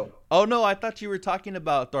Torso. Oh no, I thought you were talking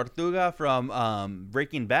about Tortuga from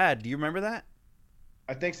Breaking Bad. Do you remember that?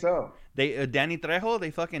 I think so. They Danny Trejo,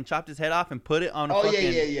 they fucking chopped his head off and put it on. Oh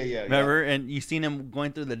fucking, yeah. Remember? And you seen him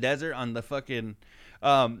going through the desert on the fucking.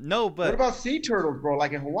 No, but what about sea turtles, bro?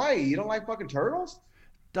 Like in Hawaii, you don't like fucking turtles?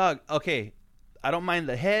 Dog, okay, I don't mind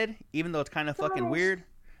the head, even though it's kind of fucking weird.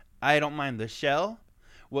 I don't mind the shell.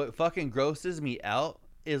 What fucking grosses me out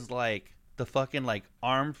is like the fucking like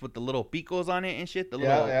arms with the little picos on it and shit. The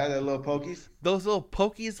little pokies. Those little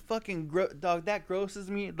pokies, fucking dog. That grosses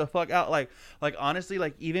me the fuck out. Like honestly,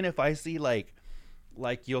 like even if I see like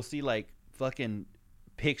you'll see like fucking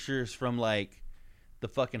pictures from like the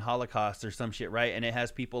fucking Holocaust or some shit, right? And it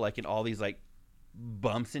has people like in all these like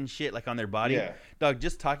bumps and shit like on their body. Yeah. Dog,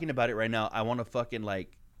 just talking about it right now, I want to fucking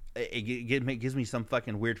like it gives me some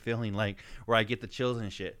fucking weird feeling like where I get the chills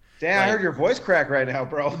and shit. Damn, like, I heard your voice crack right now,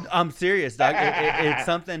 bro. I'm serious, dog. It's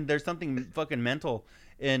something. There's something fucking mental,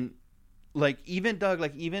 and like even Doug,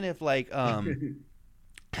 like even if like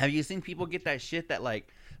have you seen people get that shit that like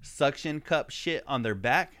suction cup shit on their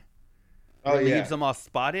back? Oh yeah, leaves them all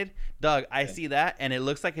spotted. Doug, I see that and it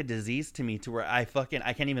looks like a disease to me to where I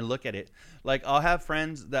can't even look at it. Like I'll have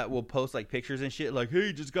friends that will post like pictures and shit like,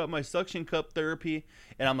 hey, just got my suction cup therapy,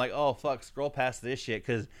 and I'm like, oh fuck, scroll past this shit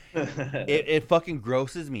because it fucking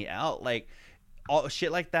grosses me out. Like all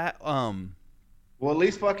shit like that. Well, at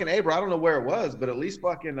least fucking bro, I don't know where it was, but at least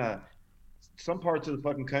fucking some parts of the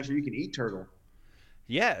fucking country you can eat turtle.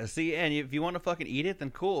 Yeah, see, and if you want to fucking eat it, then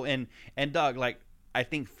cool. And Dog, like I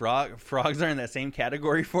think frogs are in that same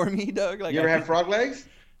category for me, Doug. Like, you ever had frog legs?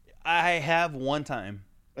 I have one time.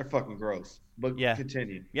 They're fucking gross. But yeah,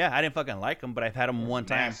 continue. Yeah, I didn't fucking like them, but I've had them one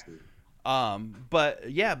time. But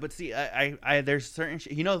see, I there's certain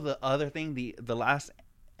you know the other thing, the last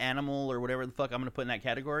animal or whatever the fuck I'm gonna put in that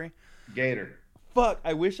category. Gator. Fuck,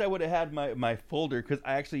 I wish I would have had my folder because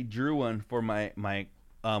I actually drew one for my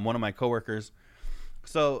one of my coworkers.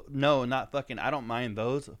 So no, not fucking. I don't mind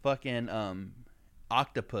those fucking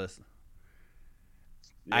octopus.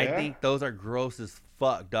 Yeah? I think those are gross as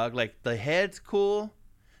fuck, dog. Like the head's cool,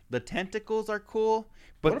 the tentacles are cool,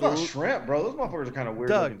 but what about shrimp, bro? Those motherfuckers are kind of weird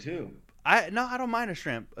looking too. I don't mind a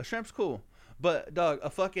shrimp. A shrimp's cool, but dog, a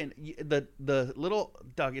fucking the little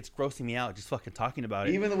dog, it's grossing me out just fucking talking about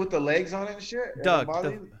it. Even with the legs on it and shit, dog.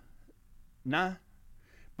 Nah.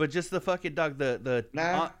 But just the fucking dog, the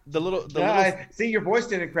little. See, your voice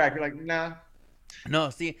didn't crack. You're like, nah. No,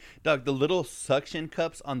 see, Doug, the little suction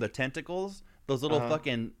cups on the tentacles, those little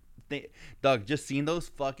fucking Doug, just seeing those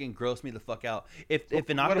fucking gross me the fuck out. If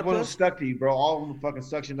an octopus what stuck to you, bro, all of them fucking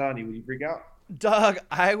suctioned on you, would you freak out? Doug,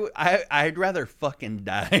 I'd rather fucking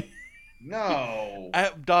die. No,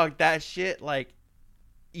 dog, that shit, like,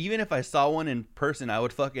 even if I saw one in person,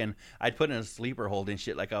 I'd put in a sleeper hold and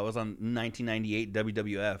shit, like I was on 1998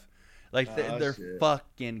 WWF. Like they're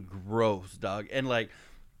fucking gross, dog, and like.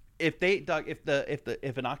 If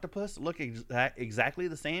an octopus looked exactly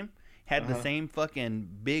the same, had the same fucking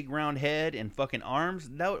big round head and fucking arms,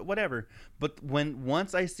 that whatever. But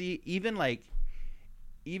once I see even like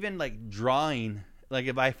drawing, like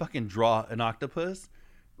if I fucking draw an octopus,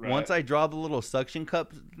 right. Once I draw the little suction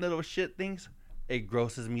cup little shit things, it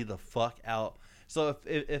grosses me the fuck out. So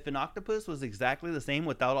if an octopus was exactly the same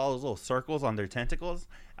without all those little circles on their tentacles,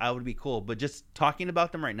 I would be cool. But just talking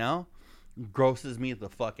about them right now grosses me the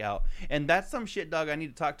fuck out, and that's some shit, dog, I need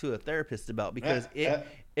to talk to a therapist about because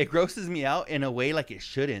it grosses me out in a way like it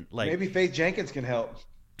shouldn't. Like maybe Faith Jenkins can help.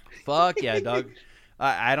 Fuck yeah, dog.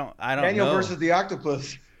 I don't Daniel know. versus the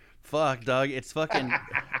octopus. Fuck, dog. It's fucking.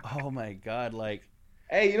 Oh my god, like.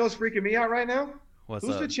 Hey, you know what's freaking me out right now?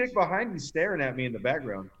 Who's the chick behind me staring at me in the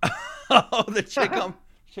background? Oh, the chick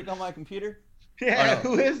on my computer. Yeah,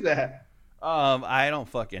 who is that? I don't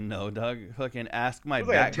fucking know, Doug. Fucking ask my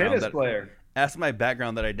background. Tennis player. Ask my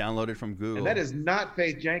background that I downloaded from Google. And that is not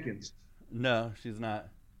Faith Jenkins. No, she's not.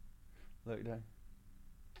 Look, Doug.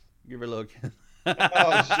 Give her a little kiss.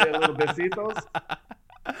 Oh shit, a little besitos.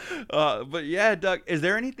 But yeah, Doug. Is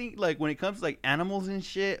there anything like when it comes to like animals and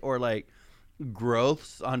shit or like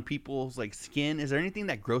growths on people's like skin? Is there anything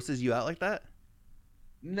that grosses you out like that?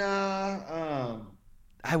 Nah.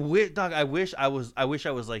 I wish, dog. I wish I was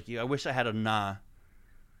like you. I wish I had a nah.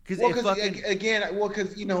 Because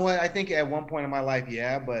you know what? I think at one point in my life,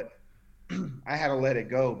 yeah, but I had to let it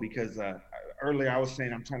go because earlier I was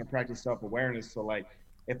saying I'm trying to practice self-awareness. So like,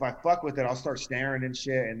 if I fuck with it, I'll start staring and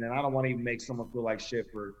shit, and then I don't want to even make someone feel like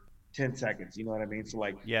shit for 10 seconds. You know what I mean? So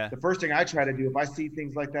like, Yeah. the first thing I try to do if I see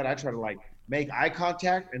things like that, I try to like make eye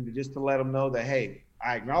contact and just to let them know that, hey,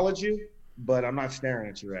 I acknowledge you, but I'm not staring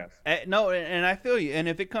at your ass. No, and I feel you. And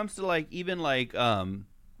if it comes to like even like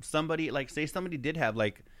somebody like say somebody did have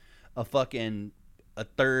like a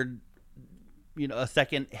third, a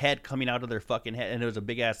second head coming out of their fucking head, and it was a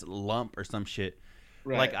big ass lump or some shit.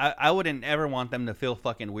 Right. Like I wouldn't ever want them to feel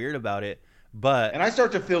fucking weird about it. But and I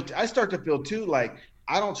start to feel too like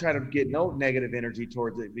I don't try to get no negative energy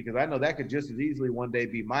towards it because I know that could just as easily one day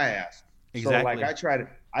be my ass. Exactly. So like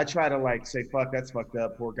I try to like say fuck, that's fucked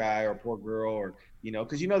up, poor guy or poor girl, or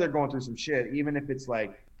because they're going through some shit. Even if it's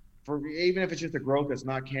like even if it's just a growth that's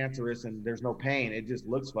not cancerous and there's no pain, it just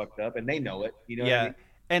looks fucked up and they know it. You know yeah. what I mean?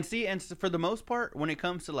 And see, and for the most part, when it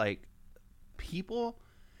comes to like people,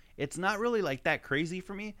 it's not really like that crazy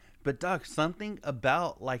for me. But dog, something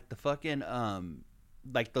about like the fucking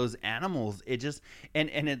like those animals, it just and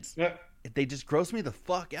it's they just gross me the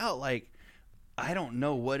fuck out. Like I don't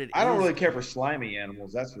know what it is. I don't really care for slimy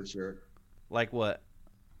animals, that's for sure. Like what?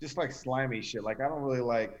 Just like slimy shit. Like I don't really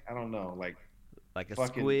like. I don't know. Like a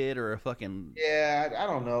squid or a fucking. Yeah, I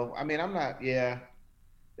don't know. I mean, I'm not. Yeah,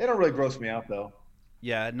 they don't really gross me out though.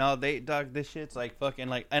 Yeah, no, dog. This shit's like fucking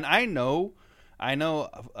like, and I know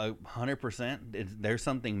 100%. There's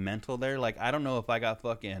something mental there. Like I don't know if I got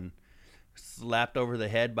fucking slapped over the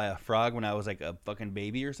head by a frog when I was like a fucking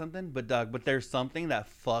baby or something. But there's something that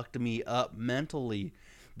fucked me up mentally.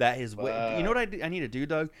 That is what you know what I need to do,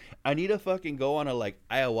 Doug? I need to fucking go on a like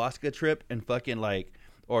ayahuasca trip and fucking like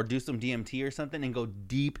or do some DMT or something and go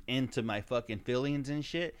deep into my fucking feelings and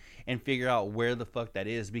shit and figure out where the fuck that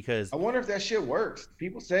is because I wonder if that shit works.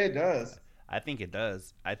 People say it does. I think it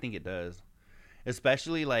does.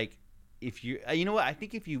 Especially like if you know what? I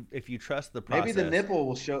think if you trust the process. Maybe the nipple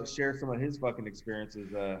will share some of his fucking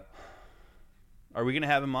experiences. Are we gonna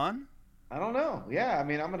have him on? I don't know. Yeah, I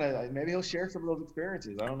mean, maybe he'll share some of those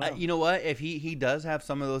experiences. I don't know. You know what? If he does have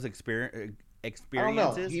some of those experiences, I don't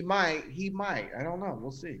know. He might. I don't know.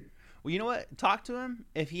 We'll see. Well, you know what? Talk to him.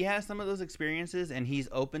 If he has some of those experiences and he's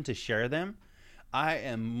open to share them, I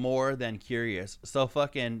am more than curious. So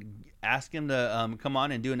fucking ask him to come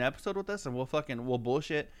on and do an episode with us, and we'll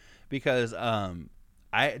bullshit because I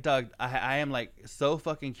am like so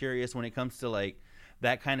fucking curious when it comes to like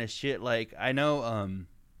that kind of shit. Like I know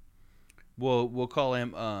we'll call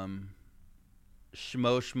him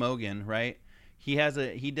Schmogan, right? He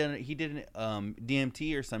did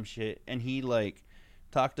DMT or some shit, and he like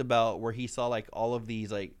talked about where he saw like all of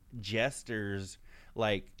these like jesters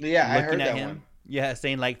like looking I heard at that him, one. Yeah,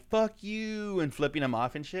 saying like "fuck you" and flipping him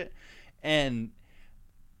off and shit. And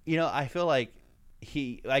I feel like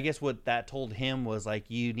I guess what that told him was like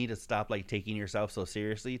you need to stop like taking yourself so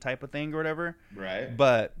seriously type of thing or whatever. Right.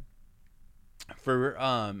 But for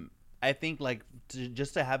I think like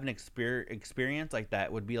just to have an experience like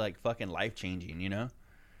that would be like fucking life changing,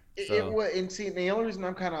 And see, the only reason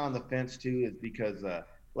I'm kind of on the fence too is because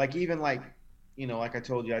like even like like I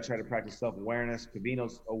told you, I try to practice self-awareness.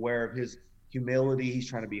 Cavino's aware of his humility. He's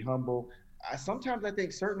trying to be humble. Sometimes I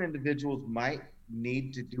think certain individuals might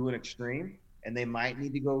need to do an extreme, and they might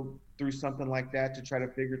need to go through something like that to try to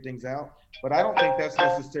figure things out. But I don't think that's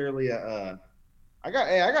necessarily I got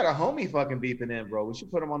a homie fucking beeping in, bro. We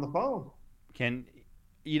should put him on the phone.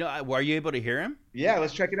 Are you able to hear him? Yeah,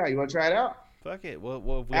 let's check it out. You want to try it out? Fuck it.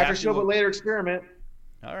 Well after show but later experiment.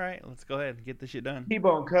 All right, let's go ahead and get this shit done.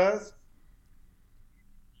 T-Bone, cuz.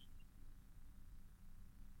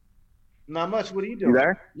 Not much. What are you doing? You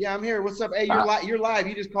there? Yeah, I'm here. What's up? Hey, you're live.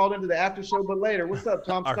 You just called into the after show but later. What's up,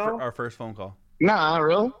 Tom Stone? Our first phone call. Nah,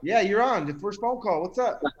 really? Yeah, you're on. The first phone call. What's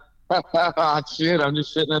up? Shit, I'm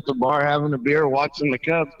just sitting at the bar having a beer watching the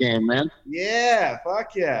Cubs game, man. Yeah,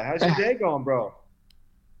 fuck yeah. How's your day going, bro?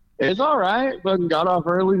 It's all right. Fucking got off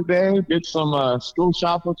early today, did some school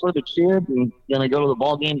shopping for the kid, and gonna go to the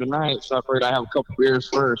ball game tonight, so I figured I'd have a couple beers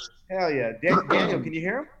first. Hell yeah. Daniel, can you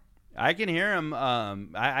hear him? I can hear him.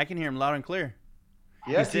 I can hear him loud and clear.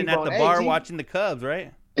 Yeah, he's sitting at the bar watching the Cubs,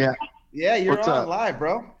 right? Yeah. Yeah, you're on live,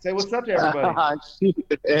 bro. Say what's up to everybody.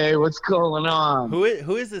 Hey, what's going on? Who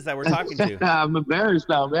is this that we're talking to? I'm embarrassed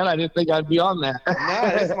now, man. I didn't think I'd be on that.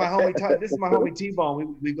 Nah, this is my homie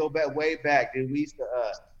T-Bone. We go back way back, dude. We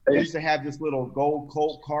used to have this little gold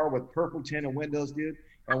Colt car with purple tinted windows, dude.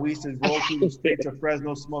 And we used to roll through the streets of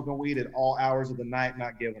Fresno smoking weed at all hours of the night,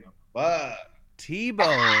 not giving a fuck.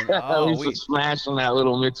 T-Bone. We used to smash on that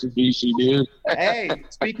little Mitsubishi, dude. Hey,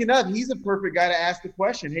 speaking of, he's a perfect guy to ask the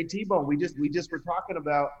question. Hey, T-Bone, we just were talking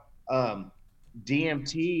about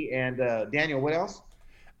DMT and Daniel. What else?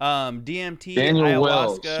 DMT, Daniel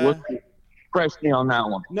ayahuasca. refresh me on that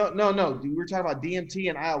one. No. We were talking about DMT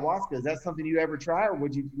and ayahuasca. Is that something you ever try, or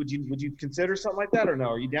would you consider something like that, or no?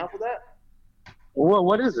 Are you down for that?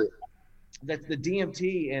 What is it? That's the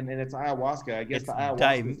DMT and it's ayahuasca. I guess It's the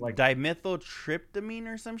ayahuasca is like dimethyltryptamine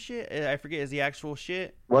or some shit. I forget is the actual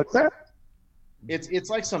shit. What's that? it's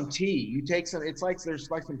like some tea. You take some. It's like there's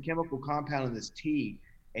like some chemical compound in this tea,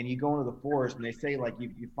 and you go into the forest, and they say like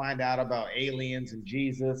you find out about aliens and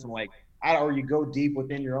Jesus, and like or you go deep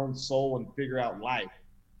within your own soul and figure out life.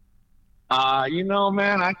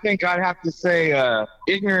 Man, I think I'd have to say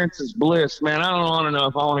ignorance is bliss, man. I don't want to know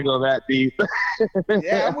if I want to go that deep.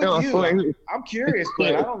 Yeah, I'm with you. I'm curious,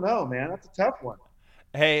 but I don't know, man. That's a tough one.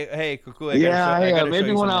 Hey, Cuckoo.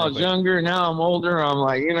 Maybe when I was younger. Now I'm older. I'm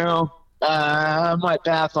like, I might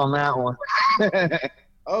pass on that one.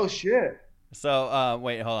 Oh shit. So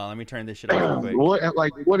wait, hold on. Let me turn this shit off real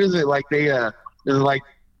quick. What is it? Like they is it like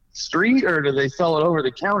street, or do they sell it over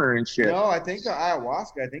the counter and shit? No, I think the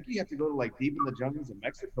ayahuasca. I think you have to go to like deep in the jungles of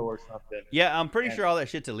Mexico or something. Yeah, I'm pretty sure all that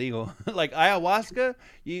shit's illegal. Like ayahuasca,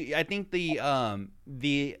 I think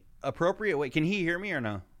the appropriate way. Can he hear me or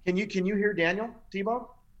no? Can you hear Daniel T-Bone?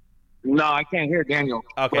 No, I can't hear Daniel.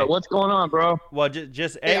 Okay, but what's going on, bro? Well,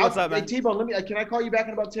 just hey, what's up, man? Hey, T-Bone, can I call you back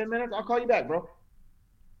in about 10 minutes? I'll call you back, bro.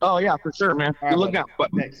 Oh yeah, for sure, man. All right, look out.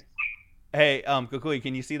 Thanks. Hey, Kukui,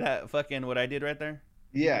 can you see that fucking what I did right there?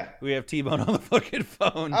 Yeah. We have T-Bone on the fucking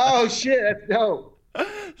phone. Oh shit, that's dope.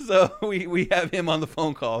 So we have him on the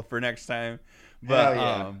phone call for next time. But hell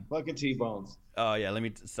yeah. Fucking T-Bones. Oh yeah, let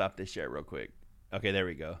me stop this shit real quick. Okay, there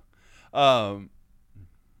we go.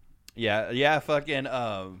 Yeah, fucking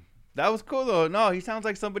that was cool though. No, he sounds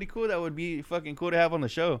like somebody cool that would be fucking cool to have on the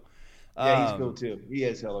show. Yeah, he's cool too. He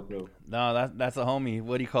is hella cool. No, that's a homie.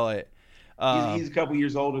 What do you call it? He's a couple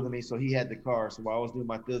years older than me, so he had the car. So while I was doing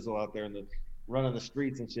my thizzle out there and running the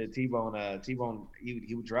streets and shit, T-Bone,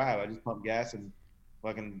 he would drive. I just pump gas and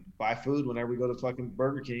fucking buy food whenever we go to fucking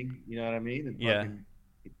Burger King. You know what I mean? And yeah.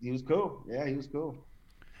 He was cool. Yeah, he was cool.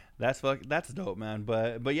 That's dope, man.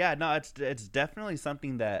 But yeah, no, it's definitely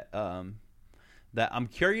something that that I'm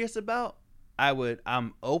curious about.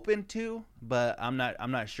 I'm open to, but I'm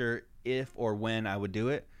not sure if or when I would do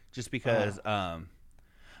it, just because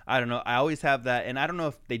I don't know. I always have that, and I don't know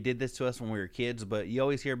if they did this to us when we were kids, but you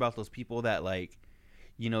always hear about those people that like,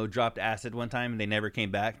 dropped acid one time and they never came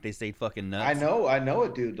back. They stayed fucking nuts. I know a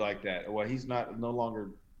dude like that. Well, he's no longer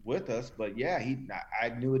with us, but yeah, I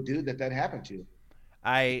knew a dude that happened to.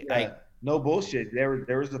 No bullshit.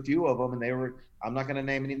 There was a few of them, and they were. I'm not gonna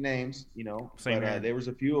name any names, but there was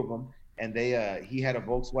a few of them, and he had a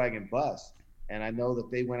Volkswagen bus, and I know that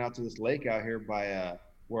they went out to this lake out here by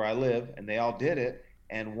where I live, and they all did it.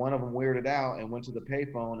 And one of them weirded out and went to the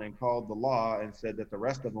payphone and called the law and said that the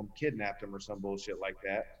rest of them kidnapped him or some bullshit like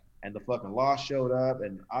that. And the fucking law showed up,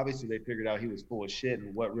 and obviously they figured out he was full of shit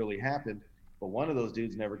and what really happened. But one of those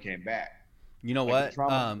dudes never came back. You know what? It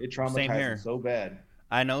traumatized him so bad.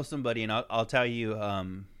 I know somebody, and I'll tell you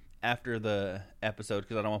after the episode,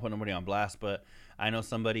 because I don't want to put nobody on blast, but I know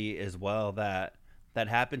somebody as well that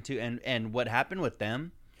happened to, and what happened with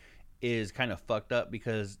them is kind of fucked up,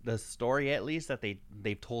 because the story, at least that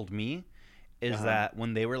they've told me, is that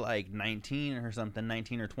when they were like 19 or something,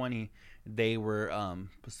 19 or 20, they were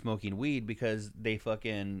smoking weed because they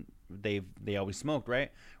always smoked,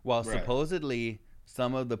 right? Well, supposedly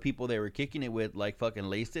some of the people they were kicking it with like fucking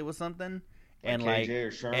laced it with something, and like KJ or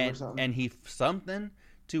Sherm or something? And he something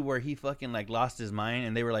to where he fucking like lost his mind,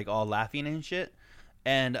 and they were like all laughing and shit,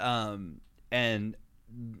 and let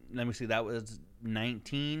me see, that was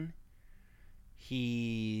 19.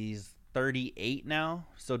 He's 38 now,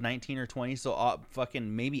 so 19 or 20, so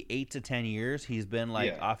fucking maybe 8 to 10 years he's been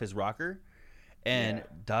like off his rocker, and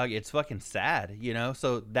dog, it's fucking sad,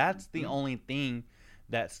 so that's the only thing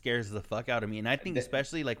that scares the fuck out of me. And I think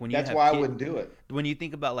especially like when you that's why I wouldn't do it. When you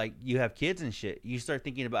think about like you have kids and shit, you start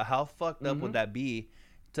thinking about how fucked up would that be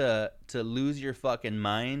to lose your fucking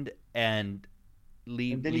mind and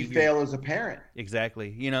leave, and then you fail as a parent.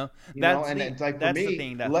 Exactly. And it's like for me, the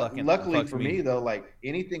thing that fucking luckily for me though, like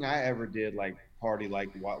anything I ever did like party like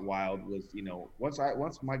wild was,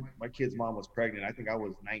 once my kid's mom was pregnant, I think I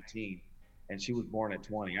was 19 and she was born at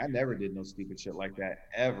 20. I never did no stupid shit like that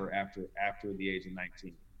ever after the age of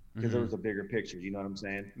 19, because there was a bigger picture, you know what I'm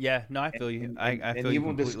saying? Yeah, no, I feel you. I feel and you even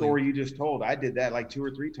completely. The story you just told, I did that like 2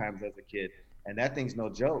 or 3 times as a kid, and that thing's no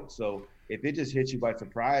joke. So if it just hits you by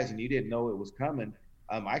surprise and you didn't know it was coming,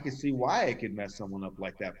 I could see why it could mess someone up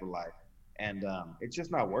like that for life. And it's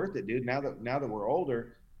just not worth it, dude. Now that we're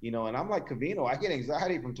older, and I'm like Covino, I get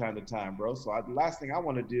anxiety from time to time, bro. So the last thing I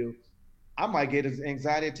want to do, I might get an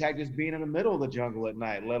anxiety attack just being in the middle of the jungle at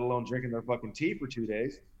night, let alone drinking their fucking tea for 2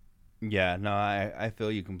 days. Yeah, no, I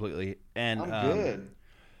feel you completely. And I'm good.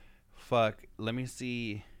 fuck, let me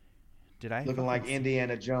see. Did I Looking like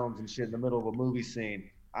Indiana Jones and shit in the middle of a movie scene.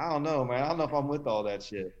 I don't know, man. I don't know if I'm with all that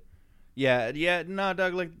shit. Yeah, no,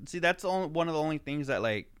 Doug. Like, see, that's one of the only things that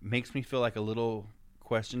like makes me feel like a little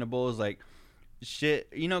questionable is like shit,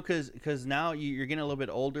 you know, because now you're getting a little bit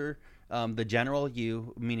older. The general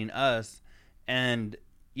you, meaning us, and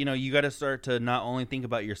you know you got to start to not only think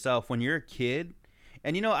about yourself when you're a kid.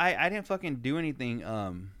 And you know, I didn't fucking do anything.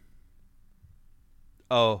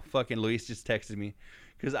 Oh, fucking Luis just texted me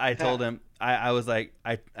because I told him I was like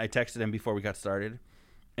I texted him before we got started.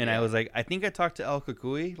 And I was like, I think I talked to El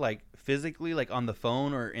Kukui, like, physically, like, on the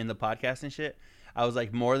phone or in the podcast and shit. I was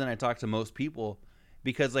like, more than I talk to most people.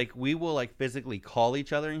 Because, like, we will, like, physically call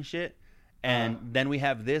each other and shit. And then we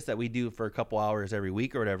have this that we do for a couple hours every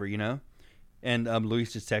week or whatever, you know? And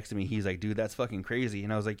Luis just texted me. He's like, dude, that's fucking crazy.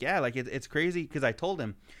 And I was like, yeah, like, it's crazy. Because I told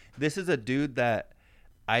him, this is a dude that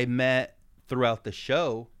I met throughout the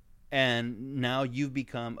show. And now you've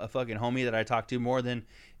become a fucking homie that I talk to more than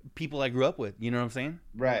people I grew up with. You know what I'm saying?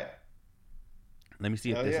 Right. Let me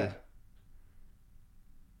see if this is.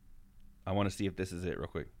 I want to see if this is it real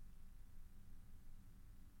quick.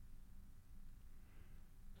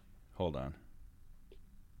 Hold on.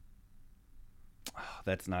 Oh,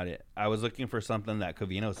 that's not it. I was looking for something that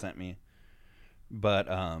Covino sent me, but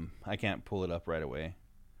I can't pull it up right away.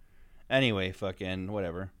 Anyway, fucking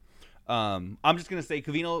whatever. I'm just gonna say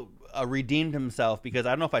Covino redeemed himself because I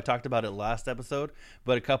don't know if I talked about it last episode,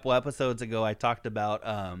 but a couple episodes ago I talked about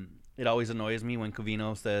it always annoys me when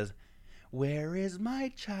Covino says, "Where is my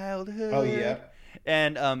childhood?" Oh yeah.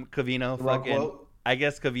 And Covino fucking quote. I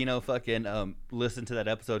guess Covino fucking listened to that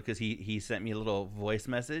episode because he sent me a little voice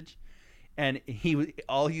message, and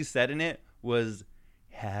all he said in it was,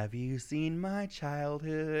 "Have you seen my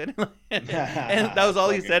childhood?" And that was all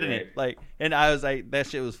he said in it. Like, and I was like, that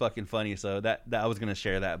shit was fucking funny. So that I was gonna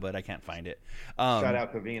share that, but I can't find it. Shout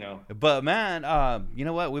out Covino. But man, you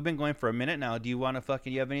know what? We've been going for a minute now. Do you want to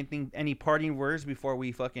fucking? You have any parting words before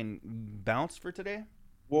we fucking bounce for today?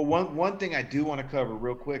 Well, one thing I do want to cover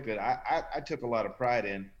real quick that I took a lot of pride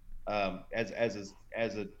in, as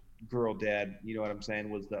a girl dad. You know what I'm saying?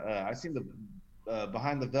 Was I seen the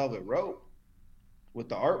Behind the Velvet Rope with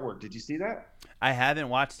the artwork. Did you see that? I haven't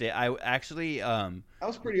watched it. I actually that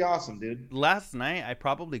was pretty awesome, dude. Last night I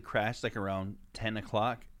probably crashed like around 10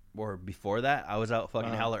 o'clock or before that. I was out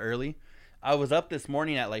fucking hella early. I was up this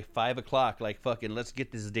morning at like 5 o'clock, like fucking let's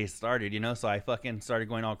get this day started, you know? So I fucking started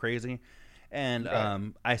going all crazy. And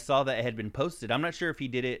I saw that it had been posted. I'm not sure if he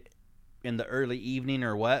did it in the early evening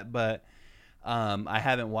or what, but I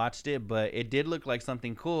haven't watched it. But it did look like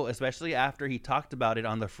something cool, especially after he talked about it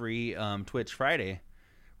on the free Twitch Friday,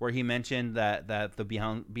 where he mentioned that the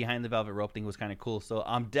behind the Velvet Rope thing was kind of cool. So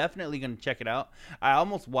I'm definitely going to check it out. I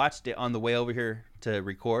almost watched it on the way over here to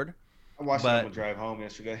record. I watched it on the drive home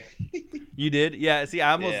yesterday. You did? Yeah. See,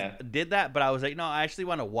 I almost did that, but I was like, no, I actually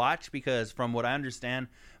want to watch because from what I understand,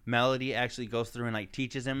 Melody actually goes through and like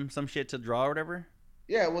teaches him some shit to draw or whatever.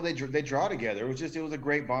 Yeah, well, they draw together. It was a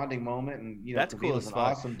great bonding moment, and you know, that's cool. Covino's an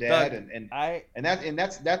awesome dad, Doug, and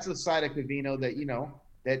that's the side of Covino that you know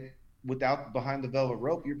that without Behind the Velvet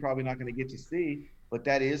Rope, you're probably not going to get to see. But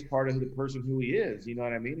that is part of the person who he is. You know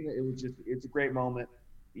what I mean? It's a great moment,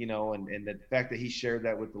 you know, and the fact that he shared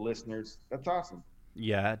that with the listeners, that's awesome.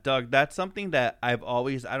 Yeah, Doug, that's something that I've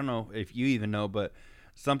always, I don't know if you even know, but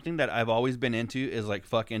something that I've always been into is like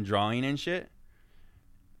fucking drawing and shit.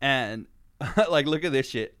 And like, look at this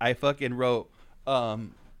shit. I fucking wrote,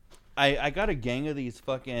 I got a gang of these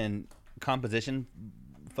fucking composition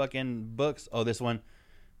fucking books. Oh, this one.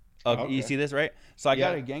 Oh, okay. You see this, right? So I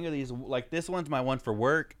got a gang of these. Like, this one's my one for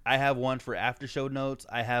work. I have one for after show notes.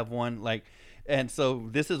 I have one like, and so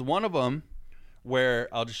this is one of them where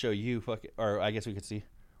I'll just show you, or I guess we could see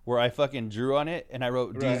where I fucking drew on it and I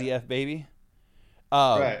wrote DZF baby.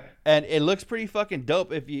 Right. And it looks pretty fucking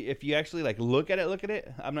dope if you actually like look at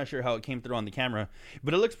it. I'm not sure how it came through on the camera,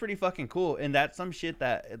 but it looks pretty fucking cool. And that's some shit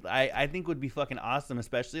that I think would be fucking awesome,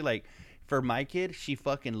 especially like for my kid. She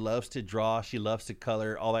fucking loves to draw. She loves to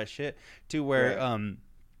color, all that shit. To where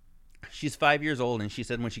she's 5 years old, and she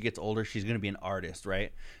said when she gets older she's gonna be an artist,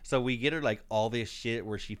 right? So we get her like all this shit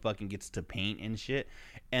where she fucking gets to paint and shit.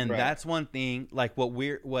 And that's one thing. Like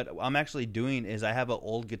what I'm actually doing is I have an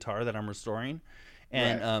old guitar that I'm restoring.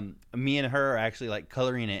 And me and her are actually like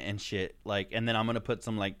coloring it and shit, like, and then I'm gonna put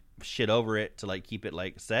some like shit over it to like keep it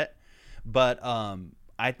like set. But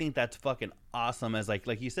I think that's fucking awesome as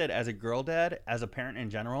like you said, as a girl dad, as a parent in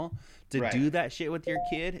general, to do that shit with your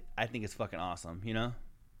kid. I think it's fucking awesome, you know?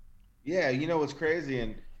 Yeah, you know what's crazy,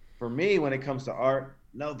 and for me when it comes to art,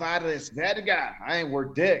 Novalis Verga. I ain't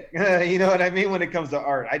worked dick. You know what I mean? When it comes to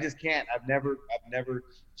art, I just can't. I've never.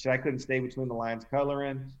 I couldn't stay between the lines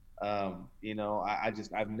coloring. I've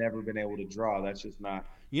never been able to draw. That's just not.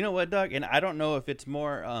 You know what, Doug? And I don't know if it's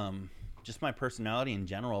more just my personality in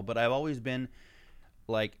general, but I've always been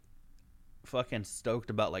like fucking stoked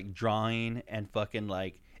about like drawing and fucking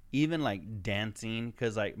like even like dancing,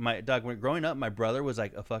 because like my dog, when growing up, my brother was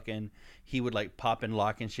like a fucking, he would like pop and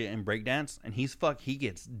lock and shit and break dance, and he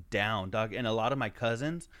gets down, dog. And a lot of my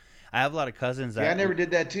cousins, I have a lot of cousins that I never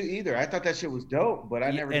did that too either. I thought that shit was dope, but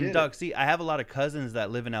I never did. And dog, see, I have a lot of cousins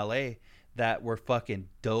that live in LA that were fucking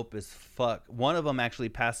dope as fuck. One of them actually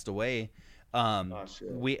passed away.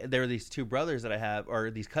 There were these two brothers that I have,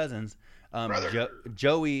 or these cousins,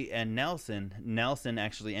 Joey and Nelson. Nelson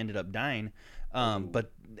actually ended up dying.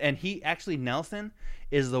 Nelson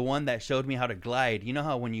is the one that showed me how to glide. You know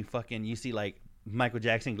how when you see like Michael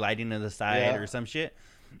Jackson gliding to the side or some shit?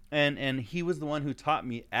 And he was the one who taught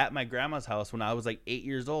me at my grandma's house when I was like 8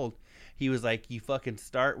 years old. He was like, you fucking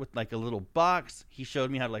start with like a little box. He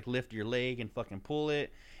showed me how to like lift your leg and fucking pull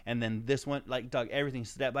it. And then this one, like, dog, everything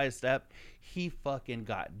step by step. He fucking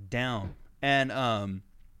got down. And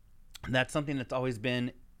that's something that's always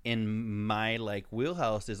been in my like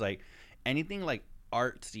wheelhouse, is like anything like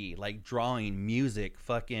artsy, like drawing, music,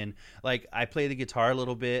 fucking like I play the guitar a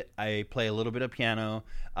little bit, I play a little bit of piano,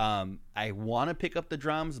 I want to pick up the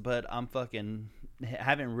drums, but I'm fucking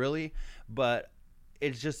haven't really. But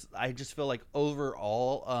it's just, I just feel like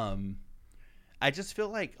overall I just feel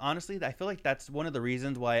like, honestly, I feel like that's one of the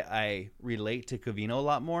reasons why I relate to Covino a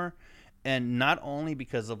lot more. And not only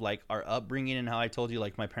because of like our upbringing and how I told you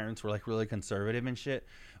like my parents were like really conservative and shit,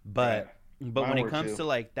 but when it comes to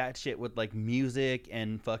like that shit with like music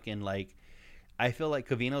and fucking like, I feel like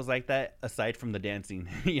Covino's like that aside from the dancing,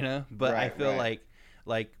 you know. But I feel like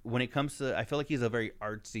when it comes to, I feel like he's a very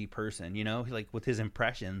artsy person, you know, like with his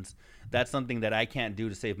impressions. That's something that I can't do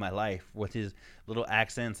to save my life, with his little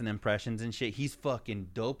accents and impressions and shit. He's fucking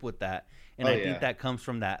dope with that. And I think that comes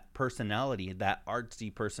from that personality, that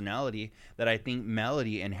artsy personality that I think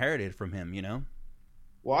Melody inherited from him, you know?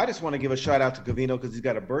 Well, I just want to give a shout out to Covino because he's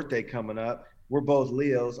got a birthday coming up. We're both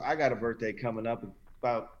Leos. I got a birthday coming up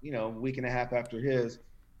about, a week and a half after his.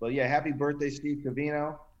 But yeah, happy birthday, Steve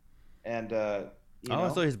Covino. And,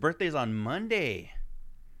 so his birthday's on Monday.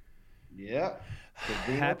 Yeah.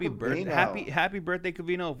 Happy birthday,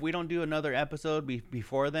 Covino. If we don't do another episode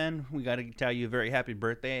before then, we got to tell you a very happy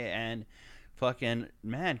birthday. And fucking,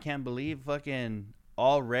 man, can't believe fucking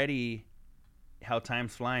already how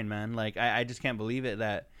time's flying, man. Like, I just can't believe it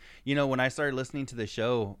that, when I started listening to the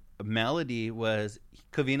show, Melody was,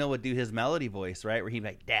 Covino would do his Melody voice, right? Where he'd be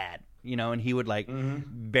like, Dad, and he would like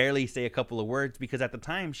barely say a couple of words, because at the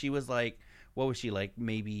time she was like, what was she like?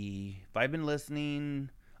 Maybe, if I've been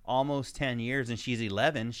listening almost 10 years and she's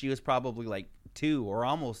 11, she was probably like 2 or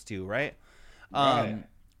almost 2, right?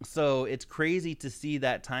 So it's crazy to see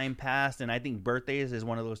that time pass. And I think birthdays is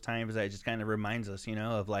one of those times that just kind of reminds us,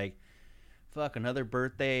 of like, fuck, another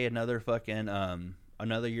birthday, another fucking,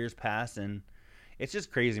 another year's passed. And it's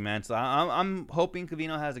just crazy, man. So I'm hoping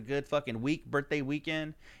Covino has a good fucking birthday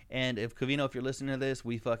weekend. And if Covino, if you're listening to this,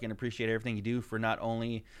 we fucking appreciate everything you do for not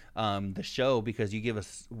only the show, because you give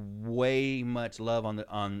us way much love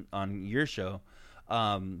on your show,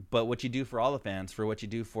 but what you do for all the fans, for what you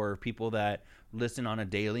do for people that listen on a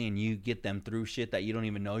daily, and you get them through shit that you don't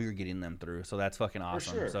even know you're getting them through. So that's fucking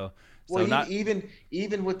awesome. For sure. So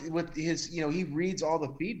even with his, he reads all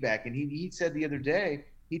the feedback, and he said the other day,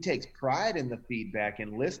 he takes pride in the feedback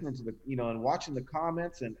and listening to the, and watching the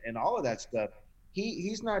comments and all of that stuff.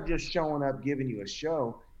 He's not just showing up, giving you a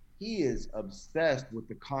show. He is obsessed with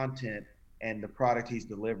the content and the product he's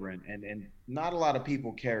delivering. And not a lot of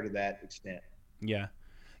people care to that extent. Yeah.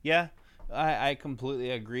 Yeah. I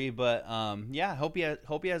completely agree. But, hope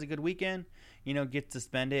he has a good weekend, gets to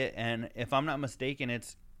spend it. And if I'm not mistaken,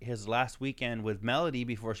 it's his last weekend with Melody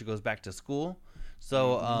before she goes back to school.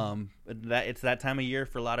 So it's that time of year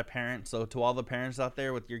for a lot of parents. So to all the parents out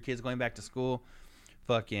there with your kids going back to school,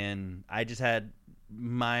 fucking, I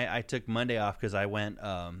took Monday off because I went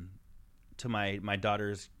to my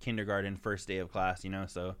daughter's kindergarten first day of class,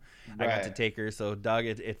 so I got to take her. So dog,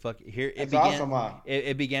 it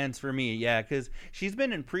begins for me, yeah, because she's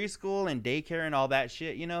been in preschool and daycare and all that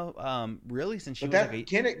shit, really since she was like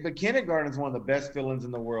but kindergarten is one of the best feelings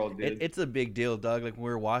in the world, dude. It's a big deal, dog. Like, we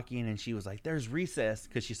were walking and she was like, "There's recess,"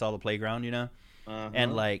 because she saw the playground,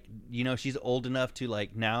 and like, she's old enough to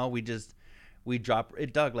like, now we drop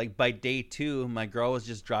it, Doug. Like by day 2, my girl was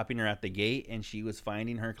just dropping her at the gate, and she was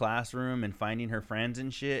finding her classroom and finding her friends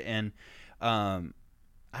and shit. And I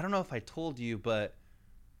don't know if I told you, but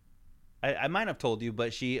I might have told you,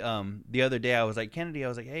 but she the other day I was like, Kennedy, I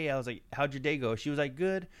was like, hey, I was like, how'd your day go? She was like,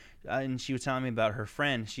 good. And she was telling me about her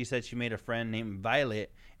friend. She said she made a friend named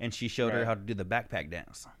Violet, and she showed her how to do the backpack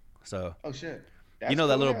dance. So oh shit, you know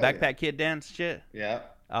that little backpack kid dance shit? Yeah.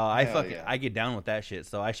 Oh, I get down with that shit.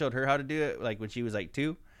 So I showed her how to do it like when she was like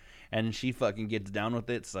 2, and she fucking gets down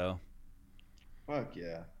with it. So fuck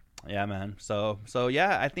yeah. Yeah, man. So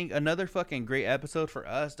yeah, I think another fucking great episode for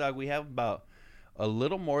us, dog. We have about a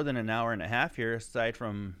little more than an hour and a half here, aside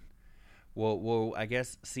from we'll I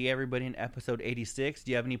guess see everybody in episode 86.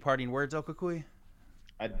 Do you have any parting words, Okakui?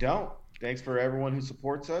 I don't. Thanks for everyone who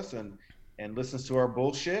supports us and listens to our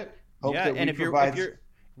bullshit. Hope that and if you're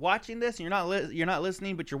watching this and you're not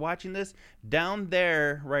listening, but you're watching this, down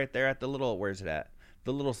there, right there at the little, where's it at?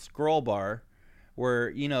 The little scroll bar, where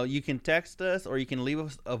you can text us or you can leave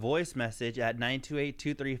us a voice message at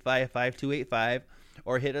 928-235-5285,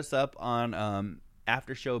 or hit us up on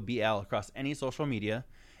After Show BL across any social media,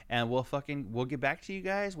 and we'll get back to you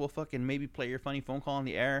guys. We'll fucking maybe play your funny phone call on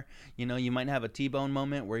the air. You might have a T-Bone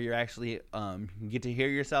moment where you're actually get to hear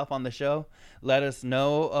yourself on the show. Let us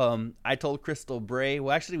know. I told Crystal Bray.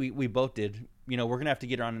 Well, actually, we both did. We're gonna have to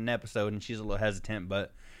get her on an episode, and she's a little hesitant,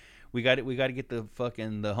 but we got to get the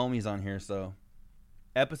homies on here. So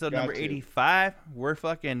episode number 85. We're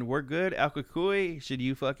good. Alkakui,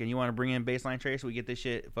 you want to bring in Baseline Trey so we get this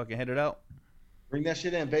shit fucking headed out? Bring that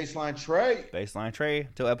shit in, Baseline Trey. Baseline Trey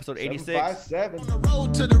till episode 86. 757. On the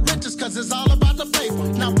road to the riches, cause it's all about the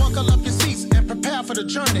paper. Now buckle up your seats and prepare for the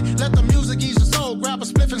journey. Let the music ease your soul, grab a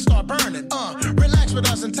spliff and start burning. Relax with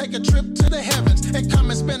us and take a trip to the heavens. And come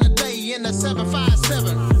and spend a day in the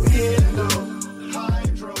 757.